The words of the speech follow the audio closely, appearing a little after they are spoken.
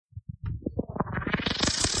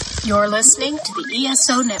You're listening to the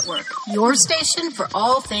ESO Network, your station for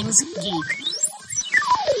all things geek.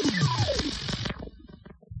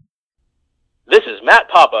 This is Matt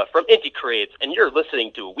Papa from Inti Creates, and you're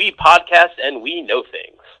listening to We Podcast and We Know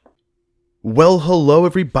Things. Well, hello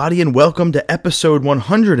everybody, and welcome to episode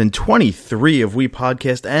 123 of We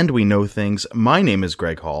Podcast and We Know Things. My name is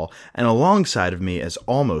Greg Hall, and alongside of me, as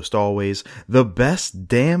almost always, the best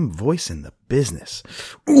damn voice in the business.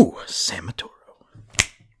 Ooh, Sam Matoro.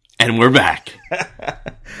 And we're back.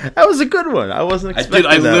 That was a good one. I wasn't expecting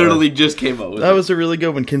that. I literally just came up with it. That was a really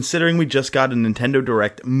good one, considering we just got a Nintendo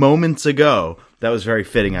Direct moments ago. That was very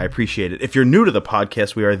fitting. I appreciate it. If you're new to the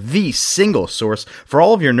podcast, we are the single source for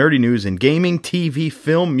all of your nerdy news in gaming, TV,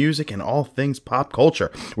 film, music, and all things pop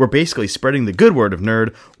culture. We're basically spreading the good word of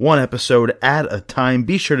nerd, one episode at a time.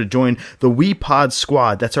 Be sure to join the WePod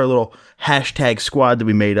Squad. That's our little hashtag squad that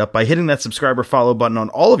we made up by hitting that subscribe or follow button on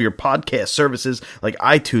all of your podcast services like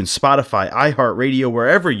iTunes, Spotify, iHeartRadio,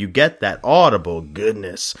 wherever you get that audible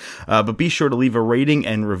goodness. But be sure to leave a rating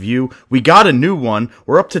and review. We got a new one.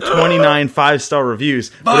 We're up to 29 5-star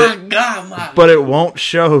reviews, but it won't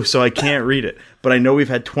show, so I can't read it. But I know we've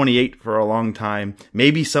had 28 for a long time.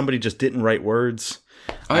 Maybe somebody just didn't write words.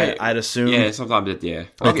 I'd assume. Yeah, sometimes it, yeah.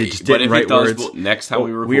 Like they just didn't write words. Next time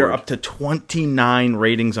we record. We are up to 29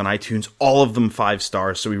 ratings on iTunes, all of them 5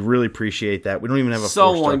 stars, so we really appreciate that. We don't even have a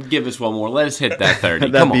 4-star. Someone give us one more. Let us hit that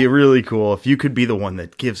 30. That'd be really cool if you could be the one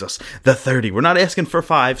that gives us the 30. We're not asking for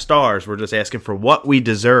 5 stars. We're just asking for what we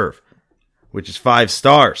deserve, which is 5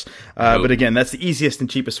 stars. But again, that's the easiest and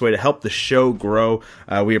cheapest way to help the show grow.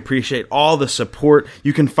 We appreciate all the support.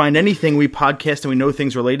 You can find anything We Podcast and We Know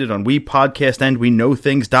Things related on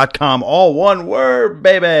WePodcastAndWeKnowThings.com. All one word,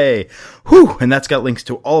 baby. Whew. And that's got links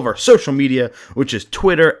to all of our social media, which is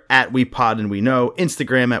Twitter at WePod and We Know,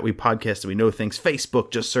 Instagram at We Podcast and We Know Things,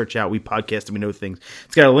 Facebook, just search out We Podcast and We Know Things.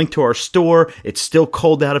 It's got a link to our store. It's still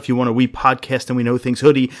cold out if you want a We Podcast and We Know Things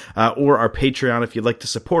hoodie, or our Patreon if you'd like to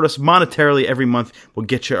support us monetarily. Every month we'll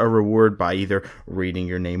get you a reward by either reading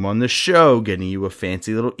your name on the show, getting you a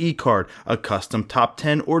fancy little e-card, a custom top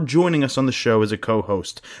 10, or joining us on the show as a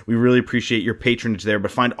co-host. We really appreciate your patronage there,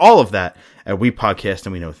 but find all of that at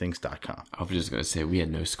WePodcastAndWeKnowThings.com. I was just going to say, we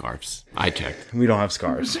had no scarves. I checked. We don't have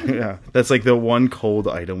scarves. Yeah, that's like the one cold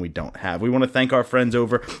item we don't have. We want to thank our friends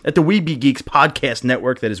over at the Weeby Geeks Podcast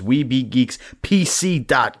Network. That is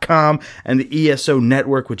WeebyGeeksPC.com, and the ESO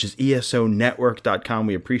Network, which is ESONetwork.com.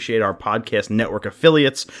 We appreciate our podcast network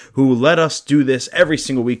affiliates who let us do this every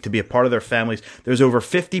single week to be a part of their families. There's over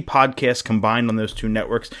 50 podcasts combined on those two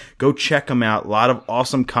networks. Go check them out. A lot of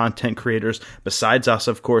awesome content creators besides us,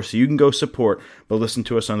 of course, so you can go support, but listen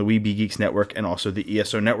to us on the Weeby Geeks Network and also the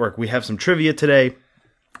ESO Network. We have some trivia today.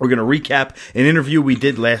 We're going to recap an interview we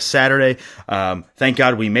did last Saturday. Thank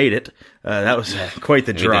God we made it. That was quite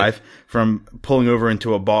the drive from pulling over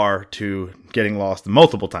into a bar to getting lost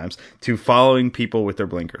multiple times to following people with their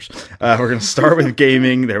blinkers. We're going to start with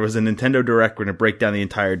gaming. There was a Nintendo Direct. We're going to break down the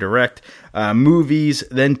entire Direct. Movies,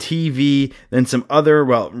 then TV, then some other,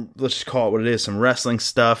 well, let's just call it what it is, some wrestling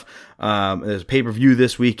stuff. There's a pay-per-view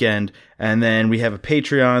this weekend, and then we have a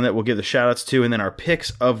Patreon that we'll give the shout-outs to, and then our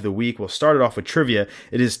picks of the week. We'll start it off with trivia.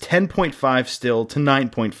 It is 10.5 still to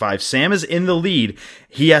 9.5. Sam is in the lead.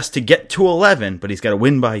 He has to get to 11, but he's got to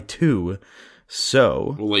win by 2.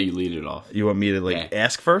 So we'll let you lead it off. You want me to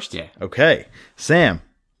ask first? Yeah. Okay. Sam,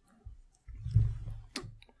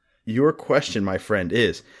 your question, my friend,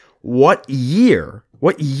 is what year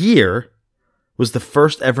was the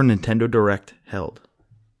first ever Nintendo Direct held?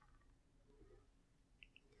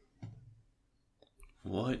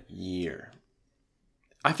 What year?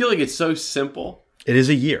 I feel like it's so simple. It is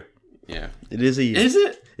a year. Yeah. It is a year. Is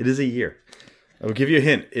it? It is a year. I will give you a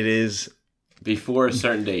hint. It is before a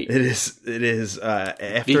certain date. It is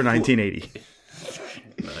after 1980.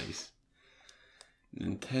 Nice.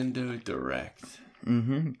 Nintendo Direct.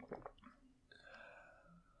 Mm-hmm.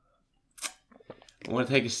 I want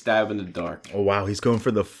to take a stab in the dark. Oh, wow. He's going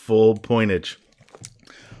for the full pointage.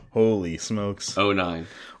 Holy smokes. 09.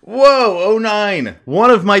 Whoa, 09. One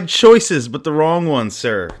of my choices, but the wrong one,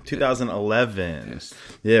 sir. 2011. Yes.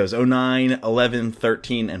 Yeah, it was 09, 11,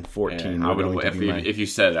 13, and 14. Yeah, if you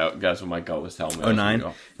said it, that's what my gut was telling me. 09?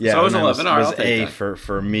 Yeah, so I was 11. All right, was A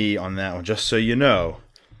for me on that one, just so you know.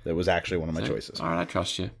 That was actually one of my choices. All right, I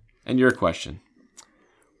trust you. And your question.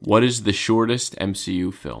 What is the shortest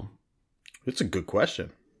MCU film? It's a good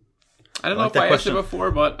question. I don't know if I asked it before,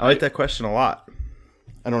 but I like that question a lot.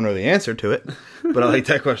 I don't know the answer to it, but I like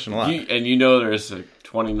that question a lot. You know there's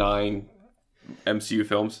 29 MCU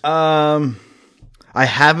films? I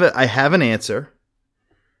have an answer.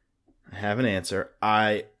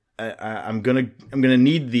 I I'm gonna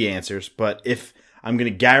need the answers, but if I'm gonna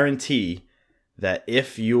guarantee that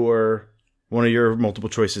if one of your multiple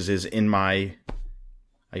choices is in my,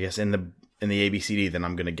 I guess in the ABCD, then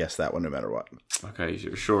I'm gonna guess that one no matter what. Okay,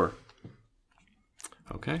 you're sure.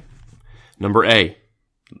 Okay. Number A.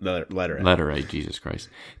 Letter A. Letter A, Jesus Christ.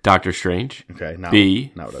 Doctor Strange. Okay.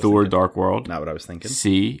 B. Not what I was Thor thinking. Dark World. Not what I was thinking.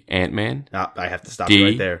 C. Ant-Man. I have to stop D. you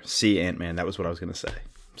right there. C. Ant-Man. That was what I was going to say.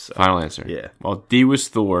 So, Final answer. Yeah. Well, D was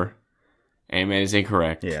Thor. Ant-Man is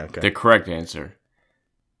incorrect. Yeah, okay. The correct answer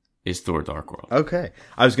is Thor Dark World. Okay.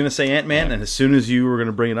 I was going to say Ant-Man, and as soon as you were going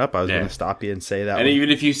to bring it up, I was going to stop you and say that And one.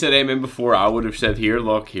 even if you said Ant-Man before, I would have said,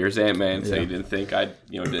 here's Ant-Man, so you didn't think I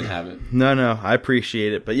didn't have it. No, I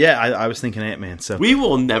appreciate it. But yeah, I was thinking Ant-Man. So We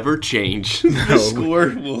will never change. The score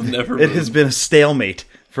will never it move. has been a stalemate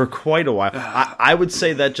for quite a while. I would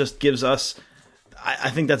say that just gives us,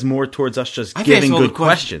 I think that's more towards us just giving good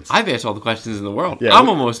questions. I've asked all the questions in the world. Yeah, I'm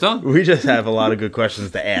almost done. We just have a lot of good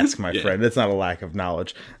questions to ask, my friend. It's not a lack of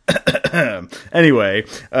knowledge. Anyway,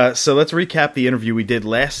 so let's recap the interview we did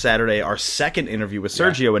last Saturday, our second interview with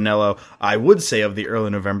Sergio Anello. I would say of the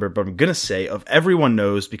early November, but I'm going to say of Everyone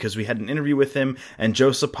Knows, because we had an interview with him and Joe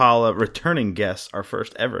Sapala, returning guests, our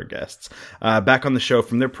first ever guests, back on the show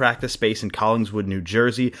from their practice space in Collingswood, New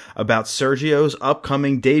Jersey, about Sergio's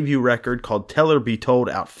upcoming debut record called Tell Her Be Told,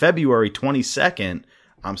 out February 22nd.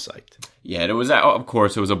 I'm psyched. Yeah, and it was, of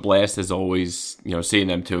course, it was a blast as always, seeing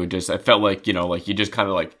them too. I felt like, you just kind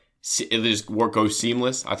of like, it just work goes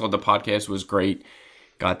seamless. I thought the podcast was great.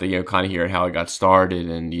 Got the, kind of hearing how it got started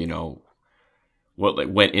and, what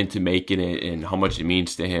went into making it and how much it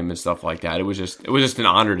means to him and stuff like that. It was just an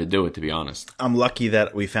honor to do it, to be honest. I'm lucky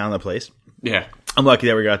that we found the place. Yeah. I'm lucky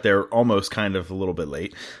that we got there almost kind of a little bit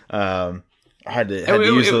late. I had to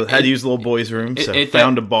use the little boys' room, so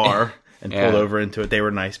found a bar and pulled over into it. They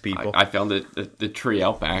were nice people. I found the tree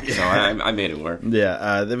out back, so I made it work.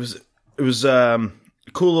 Yeah, it was a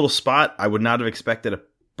cool little spot. I would not have expected a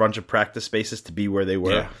bunch of practice spaces to be where they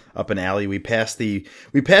were up an alley. We passed the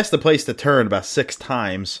place to turn about 6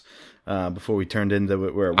 times before we turned into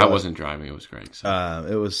where it was. I wasn't driving; it was Greg. So.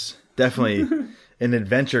 It was definitely an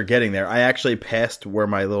adventure getting there. I actually passed where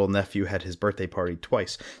my little nephew had his birthday party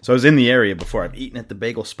twice. So I was in the area before. I've eaten at the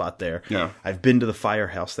bagel spot there. Yeah. I've been to the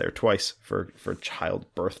firehouse there twice for a child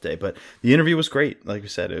birthday. But the interview was great. Like we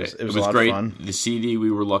said, it was a lot great. of fun. The CD,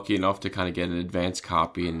 we were lucky enough to kind of get an advanced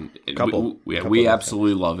copy, and we couple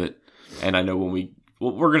absolutely love it. And I know when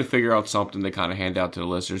we're going to figure out something to kind of hand out to the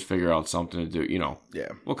listeners, figure out something to do, Yeah.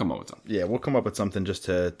 We'll come up with something. Yeah, we'll come up with something just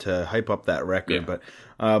to hype up that record. Yeah. But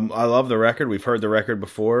I love the record. We've heard the record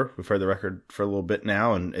before. We've heard the record for a little bit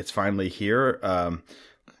now, and it's finally here.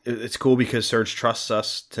 It's cool because Serge trusts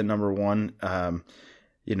us to, number one,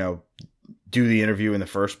 do the interview in the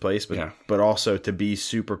first place, but also to be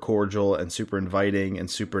super cordial and super inviting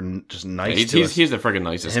and super just nice to us. He's the freaking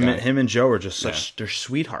nicest guy. Him and Joe are just they're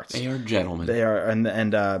sweethearts. They are gentlemen. They are, and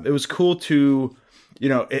it was cool to,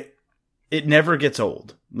 it never gets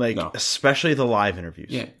old. Especially the live interviews.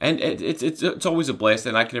 Yeah, and it's always a blast,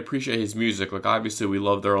 and I can appreciate his music. Like, obviously, we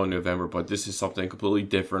love Early November, but this is something completely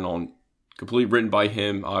different, completely written by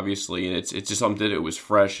him, obviously, and it's just something that it was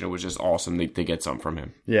fresh, and it was just awesome to get something from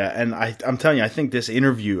him. Yeah, and I'm telling you, I think this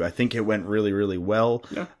interview, it went really, really well.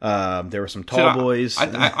 Yeah. There were some tall boys.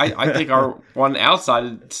 I think our one outside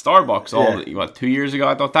of Starbucks 2 years ago,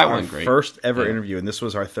 I thought that went great. First ever interview, and this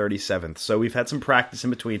was our 37th. So we've had some practice in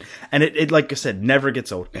between, and it like I said, never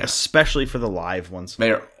gets old, especially for the live ones.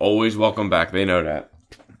 They are always welcome back. They know that.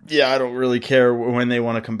 Yeah, I don't really care when they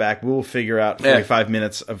want to come back. We'll figure out 45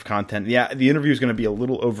 minutes of content. Yeah, the interview is going to be a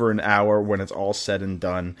little over an hour when it's all said and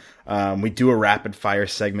done. We do a rapid fire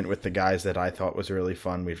segment with the guys that I thought was really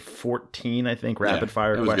fun. We had 14, I think, rapid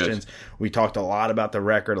fire questions. Good. We talked a lot about the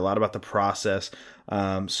record, a lot about the process.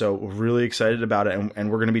 So we're really excited about it,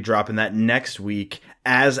 and we're going to be dropping that next week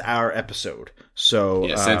as our episode. So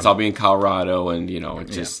since I'll be in Colorado, and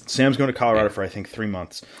it's just Sam's going to Colorado for I think 3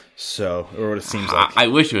 months. So, or what it seems like. I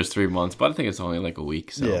wish it was 3 months, but I think it's only like a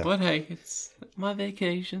week. So, but hey, it's my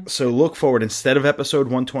vacation. So look forward. Instead of episode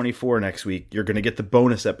 124 next week, you're going to get the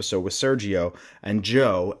bonus episode with Sergio and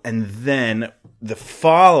Joe, and then the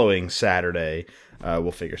following Saturday.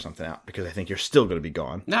 We'll figure something out because I think you're still going to be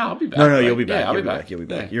gone. No, I'll be back. No, you'll be back. I'll be back. You'll be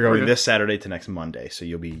back. Yeah, you're going this Saturday to next Monday, so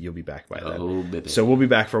you'll be back by then. Bit. So we'll be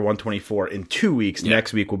back for 124 in 2 weeks. Yeah.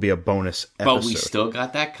 Next week will be a bonus episode. But we still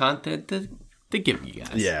got that content to give you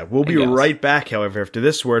guys. Yeah, we'll be right back, however, after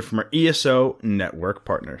this word from our ESO network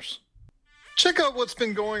partners. Check out what's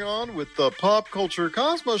been going on with the Pop Culture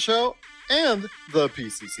Cosmos Show and the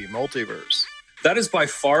PCC Multiverse. That is by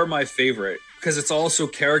far my favorite because it's all so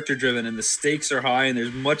character driven and the stakes are high and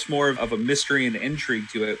there's much more of a mystery and intrigue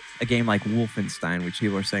to it. A game like Wolfenstein, which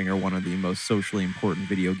people are saying are one of the most socially important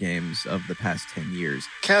video games of the past 10 years.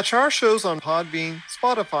 Catch our shows on Podbean,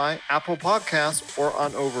 Spotify, Apple Podcasts, or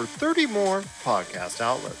on over 30 more podcast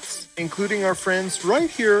outlets, including our friends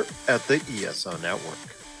right here at the ESO Network.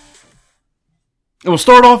 And we'll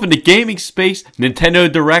start off in the gaming space.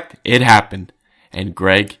 Nintendo Direct, it happened. And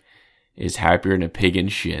Greg is happier than a pig in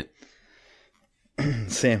shit.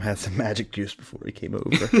 Sam had some magic juice before he came over.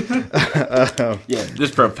 Yeah,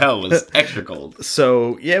 this Propel was extra cold.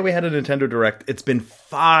 So, yeah, we had a Nintendo Direct. It's been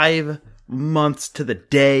 5 months to the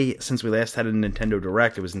day since we last had a Nintendo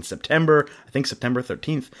Direct. It was in September, I think September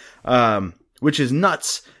 13th, which is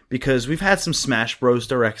nuts because we've had some Smash Bros.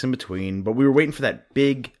 Directs in between, but we were waiting for that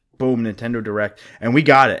big, boom, Nintendo Direct, and we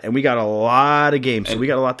got it. And we got a lot of games, so we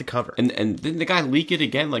got a lot to cover. And didn't the guy leak it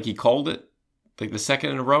again? Like he called it? Like the second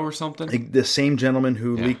in a row or something? The same gentleman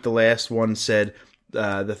who leaked the last one said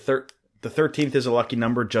the 13th is a lucky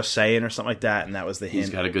number, just saying, or something like that, and that was the hint. He's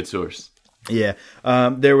got a good source. Yeah.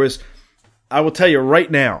 There was, I will tell you right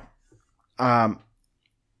now, the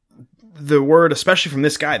word, especially from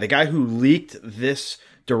this guy, the guy who leaked this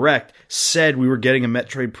Direct, said we were getting a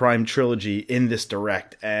Metroid Prime trilogy in this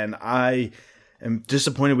Direct, and I am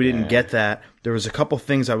disappointed we didn't get that. There was a couple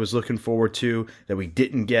things I was looking forward to that we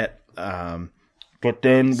didn't get, but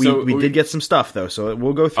then we did get some stuff, though, so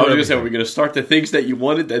we'll go through. I was going to say, are we going to start the things that you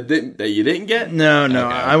wanted that you didn't get? No, okay.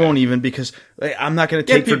 I won't even, because I'm not going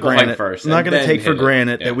to take for granted. I'm not going to take for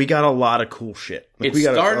granted that we got a lot of cool shit. It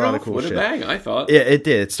started off with a bang, I thought. Yeah, it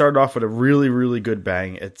did. It started off with a really, really good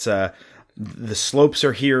bang. It's the slopes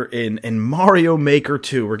are here in Mario Maker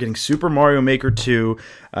 2. We're getting Super Mario Maker 2.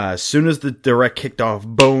 As soon as the Direct kicked off,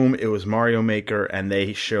 boom, it was Mario Maker, and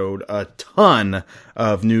they showed a ton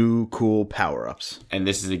of new cool power-ups. And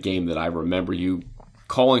this is a game that I remember you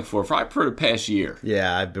calling for the past year.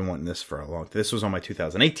 Yeah, I've been wanting this for a long time. This was on my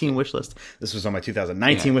 2018 wish list. This was on my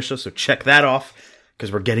 2019 wish list, so check that off,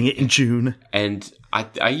 because we're getting it in June. And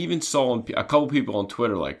I even saw a couple people on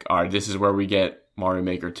Twitter like, all right, this is where we get Mario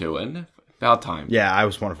Maker 2, and about time. Yeah, I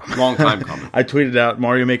was one of them. Long time coming. I tweeted out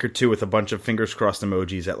Mario Maker 2 with a bunch of fingers crossed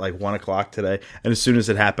emojis at like 1 o'clock today. And as soon as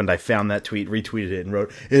it happened, I found that tweet, retweeted it, and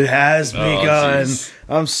wrote, "It has begun." Geez.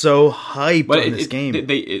 I'm so hyped on this game.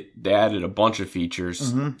 They added a bunch of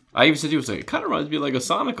features. Mm-hmm. I even said to you, it kind of reminds me like a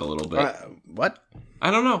Sonic a little bit. What? I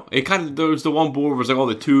don't know. It kind of, there was the one board where it was like all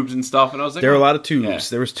the tubes and stuff, and I was like, there were a lot of tubes. Yeah.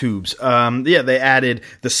 There was tubes. They added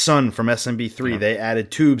the sun from SMB3. Yeah. They added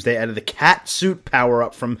tubes. They added the cat suit power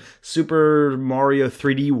up from Super Mario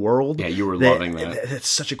 3D World. Yeah, you were loving that. That's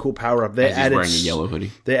such a cool power up. They added wearing a yellow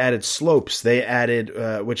hoodie. They added slopes. They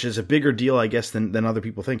added, which is a bigger deal, I guess, than other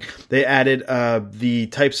people think. They added the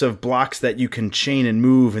types of blocks that you can chain and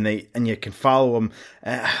move, and you can follow them.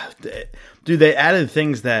 Dude, they added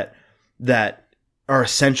things that are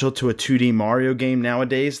essential to a 2D Mario game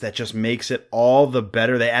nowadays that just makes it all the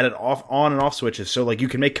better. They added on and off switches, so like you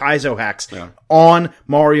can make Kaizo hacks on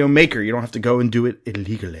Mario Maker. You don't have to go and do it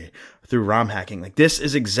illegally through ROM hacking. Like, this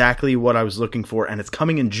is exactly what I was looking for, and it's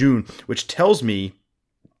coming in June, which tells me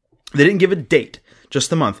they didn't give a date, just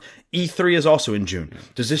the month. E3 is also in June.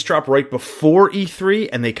 Does this drop right before E3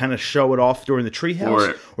 and they kind of show it off during the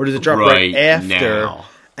Treehouse, or does it drop right after? Now.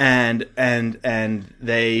 And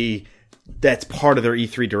they, that's part of their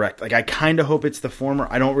E3 Direct. Like, I kind of hope it's the former.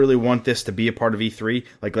 I don't really want this to be a part of E3.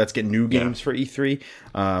 Like, let's get new games for E3,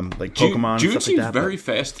 like Pokemon. June stuff seems like that, very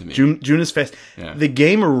fast to me. June is fast. Yeah. The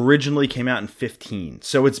game originally came out in 2015,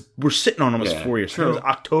 so we're sitting on almost 4 years. So it was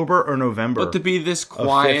October or November. But to be this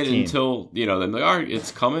quiet until then like, all right,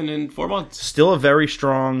 it's coming in 4 months. Still a very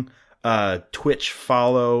strong Twitch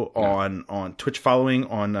follow on Twitch following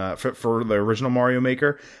on for the original Mario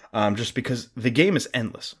Maker, just because the game is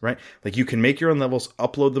endless, right? Like, you can make your own levels,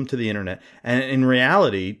 upload them to the internet, and in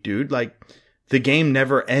reality, dude, like, the game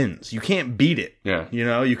never ends. You can't beat it. Yeah,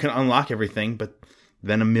 you can unlock everything, but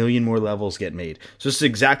then a million more levels get made. So this is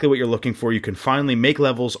exactly what you're looking for. You can finally make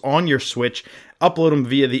levels on your Switch, upload them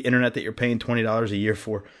via the internet that you're paying $20 a year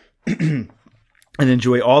for. And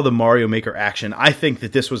enjoy all the Mario Maker action. I think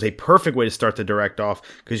that this was a perfect way to start the Direct off,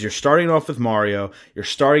 because you're starting off with Mario. You're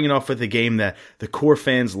starting it off with a game that the core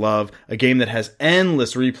fans love, a game that has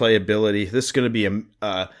endless replayability. This is going to be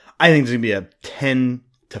I think it's going to be a 10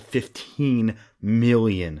 to 15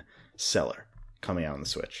 million seller coming out on the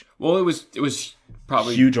Switch. Well, it was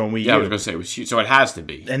probably huge on Wii U. Yeah, I was going to say it was huge, so it has to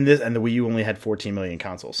be. And the Wii U only had 14 million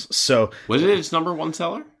consoles. So was it its number one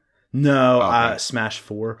seller? No, Smash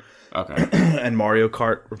 4. Okay. and Mario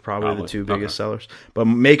Kart were probably the two biggest sellers. But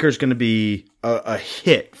Maker's going to be a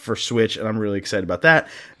hit for Switch, and I'm really excited about that.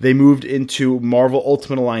 They moved into Marvel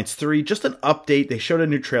Ultimate Alliance 3, just an update. They showed a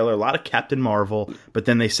new trailer, a lot of Captain Marvel, but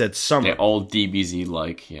then they said summer. Yeah, all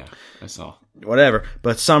DBZ yeah, I saw. Whatever,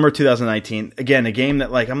 but summer 2019. Again, a game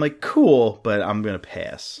that I'm like, cool, but I'm going to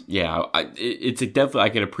pass. Yeah, it's definitely, I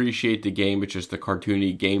can appreciate the game, but just the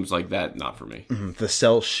cartoony games like that, not for me. Mm-hmm. The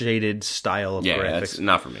cell-shaded style of graphics. That's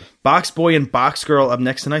not for me. Box Boy and Box Girl up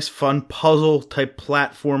next. A nice, fun puzzle-type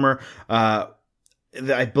platformer.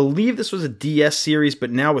 I believe this was a DS series,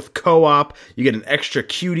 but now with co-op, you get an extra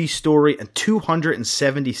cutie story and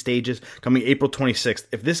 270 stages coming April 26th.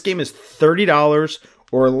 If this game is $30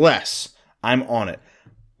 or less, I'm on it.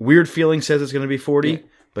 Weird Feeling says it's going to be $40,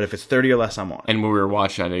 but if it's $30 or less, I'm on it. And when we were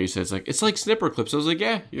watching, I know you said it's like Snipper Clips. I was like,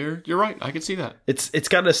 yeah, you're right. I can see that. It's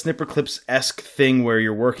got a Snipper Clips-esque thing where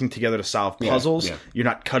you're working together to solve puzzles. Yeah. You're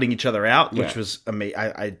not cutting each other out, which was amazing.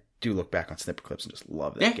 I do look back on Snipper Clips and just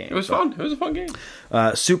love that game. It was fun. It was a fun game.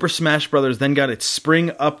 Super Smash Bros. Then got its spring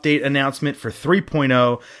update announcement for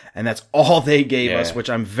 3.0, and that's all they gave us, which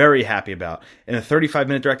I'm very happy about. In a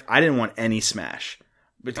 35-minute direct, I didn't want any Smash.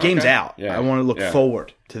 But the game's out. Yeah. I want to look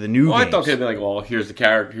forward to the new games. I thought they'd be like, well, here's the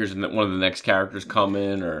character, here's one of the next characters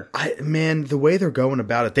coming, or... Man, the way they're going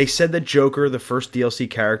about it, they said that Joker, the first DLC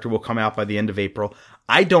character, will come out by the end of April.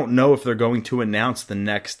 I don't know if they're going to announce the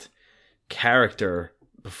next character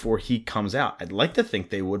before he comes out. I'd like to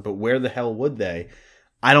think they would, but where the hell would they?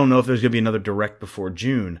 I don't know if there's going to be another direct before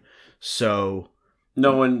June, so...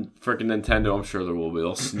 Knowing freaking Nintendo, I'm sure there will be.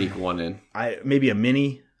 They'll sneak one in. Maybe a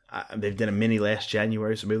mini... They've done a mini last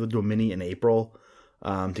January, so maybe they'll do a mini in April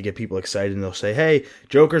to get people excited. And they'll say, hey,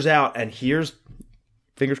 Joker's out, and here's,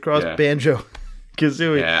 fingers crossed,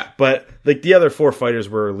 Banjo-Kazooie. Yeah. But the other 4 fighters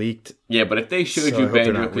were leaked. Yeah, but if they showed you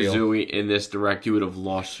Banjo-Kazooie in this direct, you would have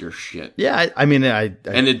lost your shit. Yeah, I mean... and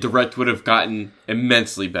the direct would have gotten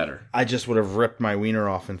immensely better. I just would have ripped my wiener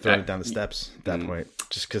off and thrown it down the steps at that point,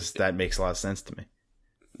 just because that makes a lot of sense to me.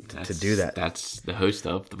 To do that. That's the host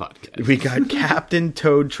of the podcast. We got Captain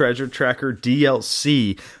Toad Treasure Tracker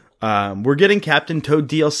DLC. We're getting Captain Toad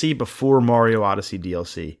DLC before Mario Odyssey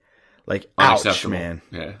DLC. Ouch, man.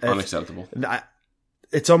 Yeah, unacceptable.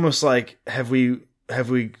 It's almost like have we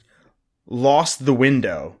lost the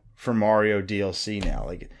window for Mario DLC now?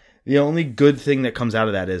 The only good thing that comes out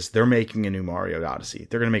of that is they're making a new Mario Odyssey.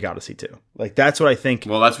 They're going to make Odyssey 2. That's what I think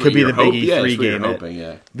could be the big E3 game.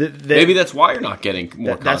 Hoping, maybe that's why you're not getting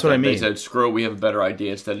more content. That's what I mean. They said, screw it, we have a better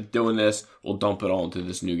idea. Instead of doing this, we'll dump it all into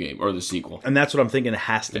this new game or the sequel. And that's what I'm thinking it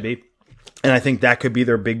has to be. And I think that could be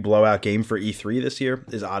their big blowout game for E3 this year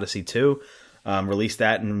is Odyssey 2. Release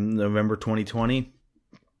that in November 2020.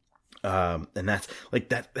 And that's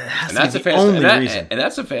that has to be the only reason. And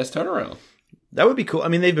that's a fast turnaround. That would be cool. I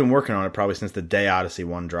mean, they've been working on it probably since the day Odyssey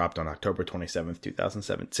 1 dropped on October 27th,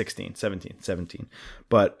 2017.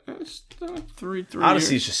 But three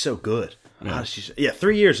Odyssey years. is just so good. Yeah.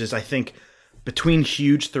 3 years is, I think, between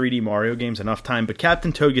huge 3D Mario games, enough time. But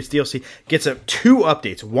Captain Toad gets DLC, gets 2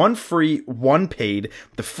 updates, 1 free, 1 paid.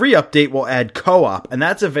 The free update will add co-op, and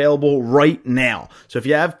that's available right now. So if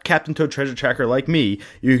you have Captain Toad Treasure Tracker like me,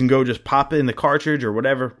 you can go just pop it in the cartridge or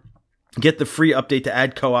whatever. Get the free update to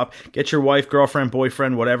add co-op. Get your wife, girlfriend,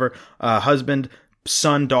 boyfriend, whatever, husband,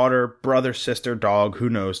 son, daughter, brother, sister, dog, who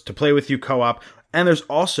knows, to play with you co-op. And there's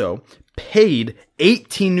also paid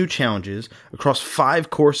 18 new challenges across 5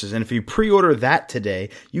 courses. And if you pre-order that today,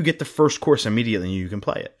 you get the first course immediately and you can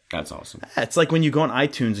play it. That's awesome. It's like when you go on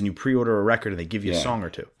iTunes and you pre-order a record and they give you a song or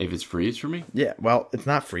 2. If it's free, it's for me? Yeah, well, it's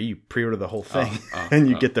not free. You pre-order the whole thing and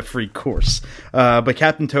you get the free course. But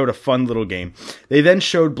Captain Toad, a fun little game. They then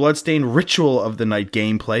showed Bloodstained Ritual of the Night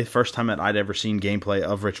gameplay. First time that I'd ever seen gameplay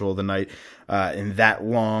of Ritual of the Night in that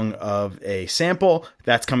long of a sample.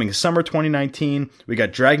 That's coming summer 2019. We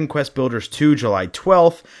got Dragon Quest Builders 2, July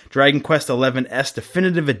 12th. Dragon Quest 11S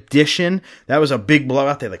Definitive Edition. That was a big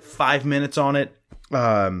blowout. They had 5 minutes on it.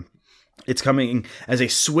 It's coming as a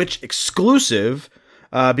Switch exclusive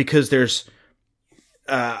because there's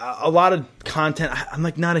a lot of content. I'm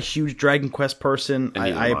not a huge Dragon Quest person.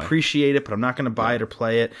 I appreciate it, but I'm not going to buy it or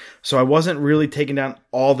play it. So I wasn't really taking down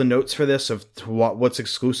all the notes for this of what's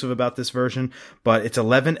exclusive about this version, but it's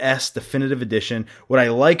 11S Definitive Edition. What I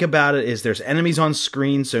like about it is there's enemies on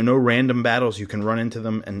screen, so no random battles. You can run into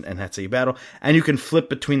them and that's how you battle. And you can flip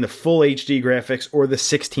between the full HD graphics or the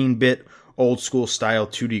 16-bit old school style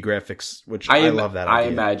 2D graphics, which I love that idea. I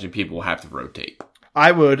imagine people will have to rotate.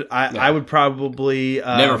 I would. I would probably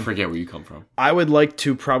never forget where you come from. I would like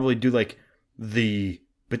to probably do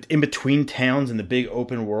but in between towns in the big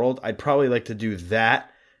open world. I'd probably like to do that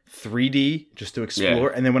 3D just to explore,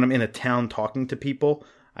 and then when I'm in a town talking to people,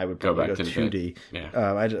 I would probably go back to 2D.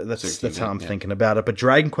 Yeah. That's how I'm thinking about it. But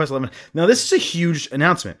Dragon Quest XI. Now, this is a huge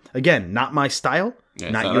announcement. Again, not my style,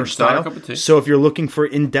 not your style. So if you're looking for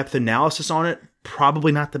in-depth analysis on it,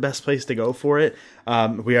 probably not the best place to go for it.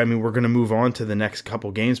 We're going to move on to the next couple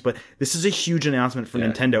games, but this is a huge announcement for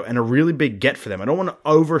Nintendo and a really big get for them. I don't want to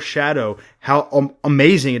overshadow how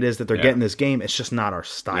amazing it is that they're getting this game. It's just not our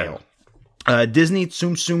style. Disney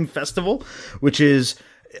Tsum Tsum Festival, which is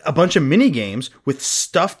a bunch of mini games with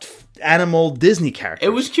stuffed animal Disney characters.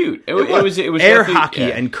 It was cute. It was air hockey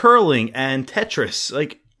and curling and Tetris,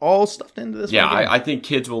 like all stuffed into this. Yeah, I think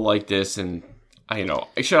kids will like this, and I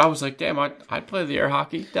was like, damn, I'd play the air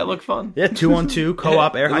hockey. That looked fun. Yeah, 2-on-2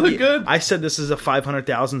 co-op air hockey. Good. I said this is a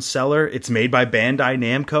 500,000 seller. It's made by Bandai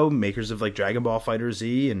Namco, makers of like Dragon Ball Fighter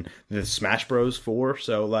Z and the Smash Bros. 4.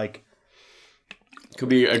 So like. Could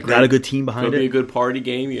be got a good team behind it. Could be a good party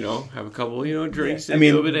game, have a couple, drinks. Yeah. I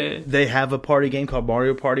mean, they have a party game called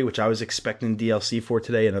Mario Party, which I was expecting DLC for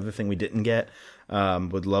today. Another thing we didn't get.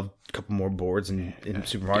 Would love a couple more boards in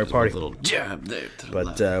Super Mario Party. A little jab there.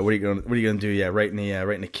 But what are you going to do? Yeah, right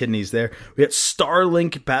in the kidneys there. We got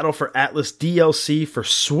Starlink Battle for Atlas DLC for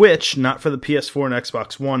Switch, not for the PS4 and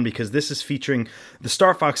Xbox One, because this is featuring the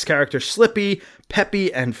Star Fox characters Slippy,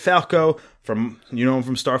 Peppy, and Falco from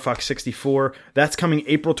Star Fox 64. That's coming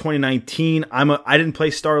April 2019. I didn't play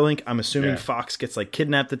Starlink. I'm assuming Fox gets like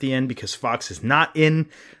kidnapped at the end because Fox is not in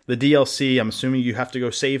the DLC. I'm assuming you have to go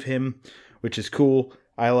save him, which is cool.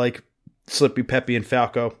 I like Slippy, Peppy, and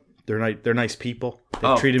Falco. They're nice people.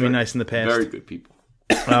 They've treated me nice in the past. Very good people.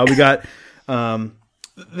 We got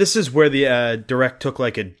this is where the Direct took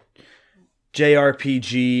like a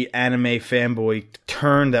JRPG anime fanboy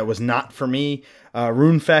turn that was not for me.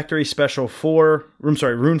 Rune Factory 4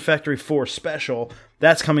 Special.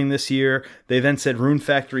 That's coming this year. They then said Rune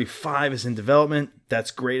Factory 5 is in development.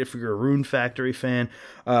 That's great if you're a Rune Factory fan.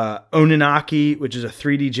 Oninaki, which is a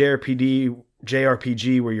 3D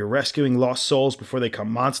JRPG where you're rescuing lost souls before they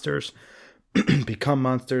become monsters.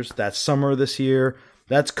 That's summer this year.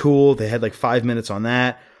 That's cool. They had like 5 minutes on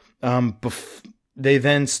that. They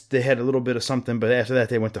had a little bit of something, but after that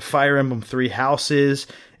they went to Fire Emblem 3 Houses.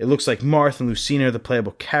 It looks like Marth and Lucina are the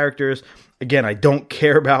playable characters. Again, I don't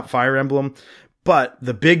care about Fire Emblem, but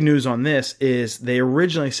the big news on this is they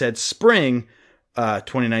originally said spring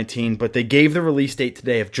 2019, but they gave the release date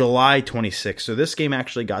today of July 26th, so this game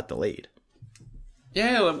actually got delayed.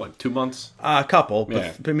 Yeah, like 2 months? A couple,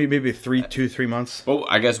 but maybe 3 months. Well,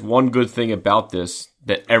 I guess one good thing about this,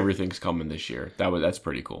 that everything's coming this year. That's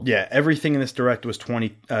pretty cool. Yeah, everything in this Direct was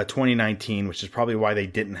 2019, which is probably why they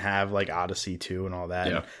didn't have like Odyssey 2 and all that.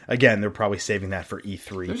 Yeah. And again, they're probably saving that for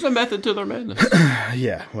E3. There's a method to their madness.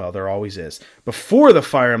 Yeah, well, there always is. Before the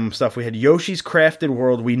Fire Emblem stuff, we had Yoshi's Crafted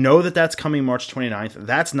World. We know that that's coming March 29th.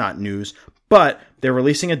 That's not news. But they're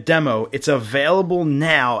releasing a demo. It's available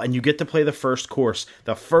now, and you get to play the first course.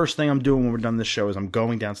 The first thing I'm doing when we're done this show is I'm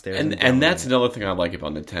going downstairs. And that's another thing I like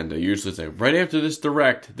about Nintendo. Usually it's like, right after this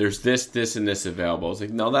Direct, there's this, and this available. It's like,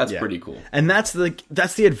 no, that's pretty cool. And that's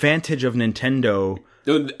the advantage of Nintendo.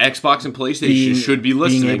 Xbox and PlayStation should be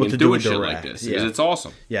listening and doing shit like this. Because it's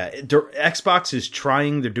awesome. Yeah, Xbox is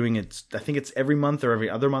trying. They're doing it, I think it's every month or every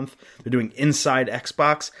other month. They're doing Inside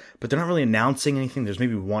Xbox, but they're not really announcing anything. There's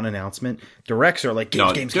maybe one announcement. Directs are like,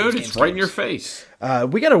 games, it's right in your face.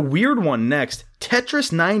 We got a weird one next.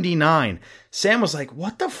 Tetris 99. Sam was like,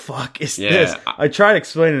 what the fuck is this? I tried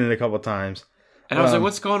explaining it a couple times. And I was like,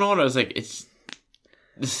 what's going on? I was like, it's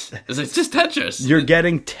just Tetris. You're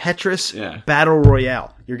getting Tetris Battle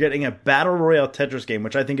Royale. You're getting a Battle Royale Tetris game,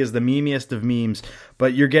 which I think is the memeiest of memes.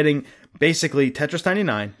 But you're getting basically Tetris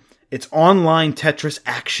 99. It's online Tetris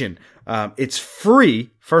action. It's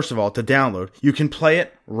free, first of all, to download. You can play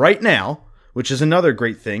it right now, which is another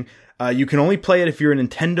great thing. You can only play it if you're a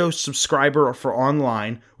Nintendo subscriber for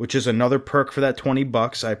online, which is another perk for that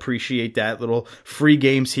 $20. I appreciate that. Little free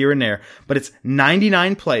games here and there. But it's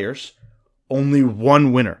 99 players. Only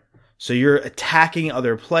one winner. So you're attacking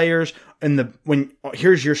other players, and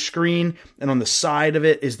here's your screen, and on the side of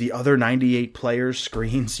it is the other 98 players'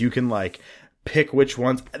 screens. You can like pick which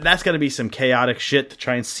ones. That's got to be some chaotic shit to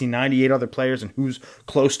try and see 98 other players and who's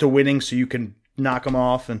close to winning, so you can knock them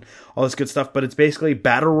off and all this good stuff. But it's basically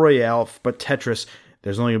Battle Royale, but Tetris.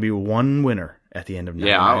 There's only gonna be one winner at the end of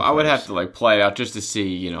 99 Yeah, I would have to like play it out just to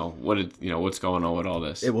see, what's going on with all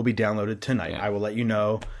this. It will be downloaded tonight. Yeah. I will let you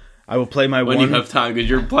know. I will play my when you have time, because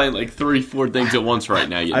you're playing like 3-4 things at once right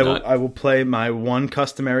now. I will play my one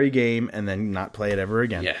customary game and then not play it ever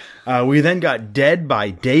again. Yeah. We then got Dead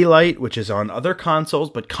by Daylight, which is on other consoles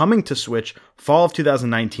but coming to Switch fall of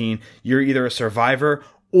 2019. You're either a survivor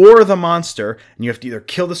or the monster, and you have to either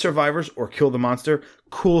kill the survivors or kill the monster.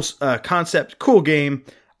 Cool concept, cool game.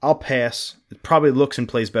 I'll pass. It probably looks and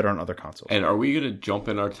plays better on other consoles. And are we going to jump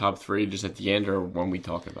in our top 3 just at the end or when we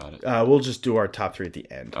talk about it? We'll just do our top 3 at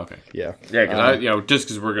the end. Okay. Yeah. Yeah, because just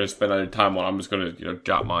because we're going to spend other time on, I'm just going to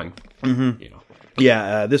jot mine. Mm-hmm.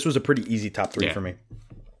 Yeah, this was a pretty easy top 3 for me.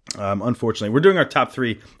 Unfortunately, we're doing our top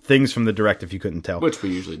 3 things from the Direct. If you couldn't tell, which we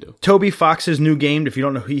usually do. Toby Fox's new game. If you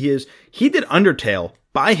don't know who he is, he did Undertale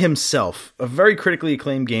by himself. A very critically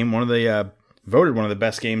acclaimed game. One of the voted one of the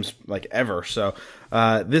best games like ever. So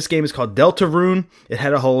this game is called Deltarune. It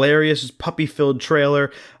had a hilarious puppy-filled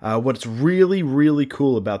trailer. What's really, really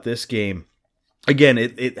cool about this game, again,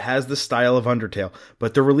 it has the style of Undertale,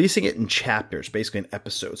 but they're releasing it in chapters, basically in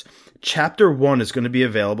episodes. Chapter 1 is going to be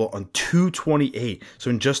available on 2/28. So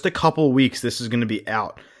in just a couple weeks, this is going to be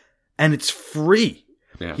out. And it's free.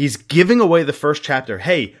 Yeah. He's giving away the first chapter.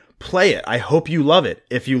 Hey, play it. I hope you love it.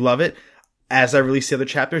 If you love it, as I release the other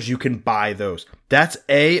chapters, you can buy those. That's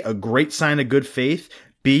A, great sign of good faith.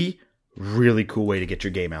 B, really cool way to get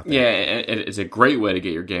your game out there. Yeah, it's a great way to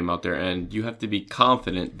get your game out there, and you have to be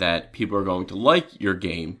confident that people are going to like your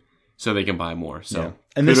game so they can buy more. So, yeah.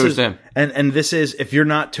 And this is, if you're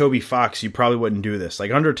not Toby Fox, you probably wouldn't do this.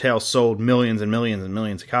 Like, Undertale sold millions and millions and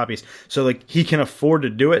millions of copies, so like he can afford to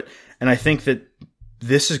do it, and I think that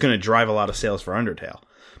this is going to drive a lot of sales for Undertale.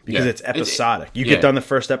 Because it's episodic. You get done the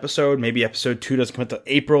first episode, maybe episode 2 doesn't come until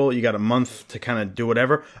April, you got a month to kind of do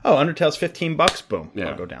whatever. Oh, Undertale's $15, boom.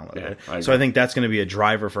 I'll go download it. So I think that's going to be a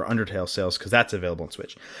driver for Undertale sales because that's available on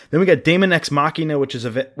Switch. Then we got Daemon X Machina, which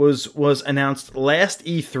was announced last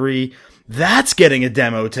E3. That's getting a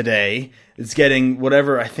demo today. It's getting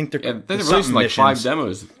whatever, I think they're releasing like 5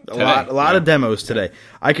 demos today. A lot of demos today.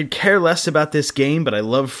 I could care less about this game, but I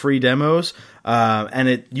love free demos.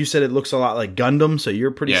 And you said it looks a lot like Gundam, so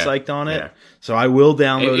you're pretty psyched on it. Yeah. So I will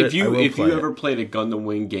download it. If you ever played a Gundam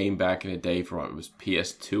Wing game back in the day from it was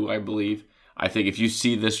PS2, I believe. I think if you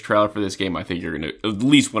see this trailer for this game, I think you're going to at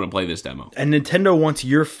least want to play this demo. And Nintendo wants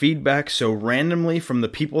your feedback, so randomly from the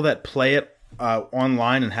people that play it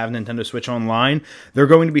online and have Nintendo Switch Online, they're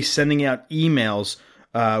going to be sending out emails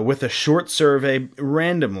with a short survey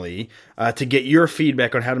randomly to get your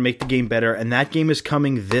feedback on how to make the game better. And that game is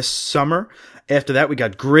coming this summer. After that, we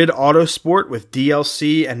got Grid Autosport with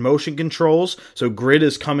DLC and motion controls. So Grid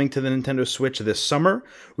is coming to the Nintendo Switch this summer.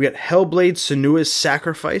 We got Hellblade Senua's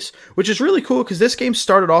Sacrifice, which is really cool because this game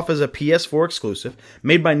started off as a PS4 exclusive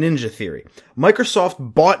made by Ninja Theory. Microsoft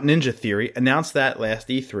bought Ninja Theory, announced that last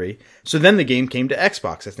E3. So then the game came to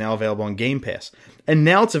Xbox. It's now available on Game Pass. And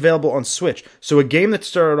now it's available on Switch. So a game that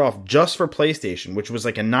started off just for PlayStation, which was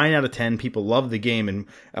like a 9 out of 10. People loved the game, and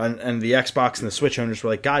the Xbox and the Switch owners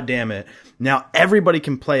were like, God damn it. Now everybody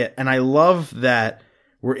can play it. And I love that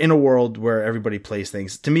we're in a world where everybody plays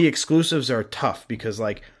things. To me, exclusives are tough because,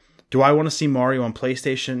 like, do I want to see Mario on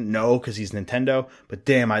PlayStation? No, because he's Nintendo. But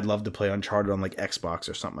damn, I'd love to play Uncharted on like Xbox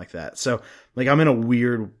or something like that. So like I'm in a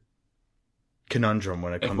weird conundrum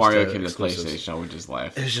when it comes to exclusives. If Mario came to PlayStation, I would just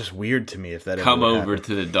laugh. It's just weird to me if that come ever over happened.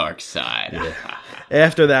 to the dark side. Yeah.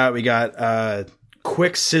 After that, we got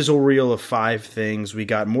quick sizzle reel of 5 things. We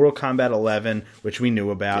got Mortal Kombat 11, which we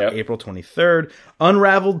knew about, April 23rd.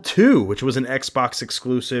 Unraveled 2, which was an Xbox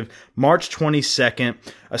exclusive, March 22nd.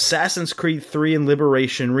 Assassin's Creed 3 and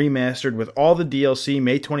Liberation remastered with all the DLC,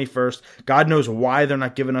 May 21st. God knows why they're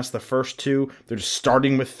not giving us the first 2. They're just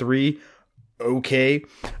starting with 3. Okay.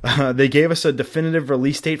 They gave us a definitive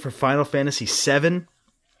release date for Final Fantasy VII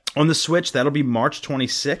on the Switch. That'll be March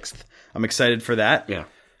 26th. I'm excited for that. Yeah.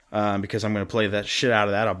 Because I'm going to play that shit out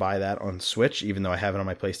of that. I'll buy that on Switch, even though I have it on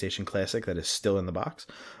my PlayStation Classic that is still in the box.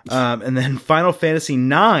 And then Final Fantasy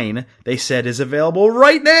IX, they said, is available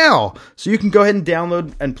right now. So you can go ahead and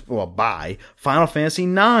download and, buy Final Fantasy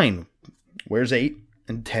IX. Where's 8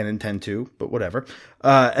 and 10 and 10-2, but whatever.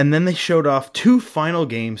 And then they showed off 2 final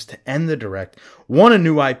games to end the Direct. One a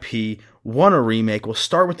new IP, one a remake. We'll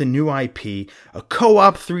start with the new IP, a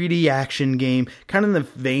co-op 3D action game, kind of in the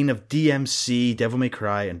vein of DMC, Devil May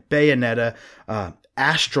Cry, and Bayonetta.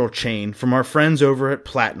 Astral Chain from our friends over at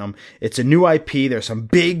Platinum. It's a new IP. There's some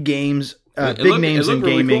big games, big names in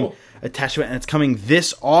gaming. Cool. Attached to it, and it's coming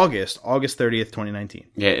this August 30th, 2019.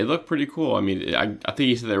 Yeah, it looked pretty cool. I mean, I think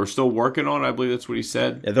he said they were still working on it. I believe that's what he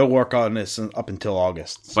said. Yeah, they'll work on this up until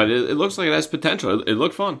August. But it looks like it has potential. It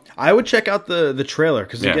looked fun. I would check out the trailer,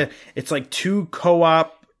 because again, it's like 2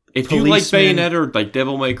 co-op If you like Bayonetta or like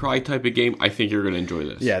Devil May Cry type of game, I think you're going to enjoy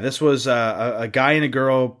this. Yeah, this was a guy and a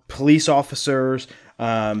girl, police officers.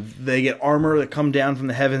 They get armor that come down from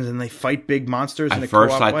the heavens and they fight big monsters. At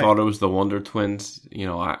first, I thought it was the Wonder Twins. You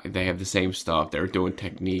know, they have the same stuff. They're doing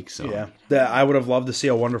techniques. So. Yeah, I would have loved to see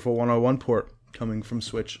a Wonderful 101 port coming from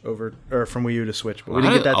Switch over or from Wii U to Switch, but we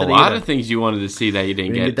didn't get that today. A lot of things you wanted to see that you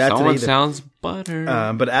didn't get. Someone sounds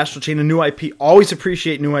butter. But Astral Chain, a new IP. Always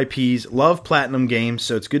appreciate new IPs. Love Platinum Games,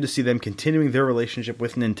 so it's good to see them continuing their relationship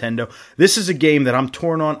with Nintendo. This is a game that I'm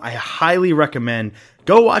torn on. I highly recommend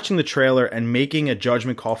go watching the trailer and making a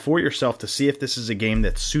judgment call for yourself to see if this is a game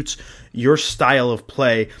that suits your style of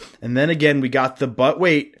play. And then again, we got but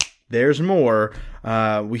wait, there's more.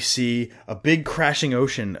 We see a big crashing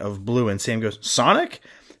ocean of blue, and Sam goes, Sonic?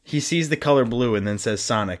 He sees the color blue and then says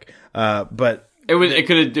Sonic. But it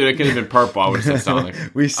could have been purple. I would have said Sonic.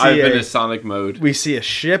 I've been in Sonic mode. We see a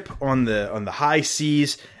ship on the high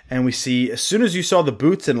seas, and we see, as soon as you saw the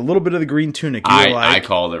boots and a little bit of the green tunic, I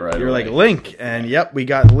called it right away. You're like, Link. And yep, we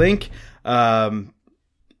got Link.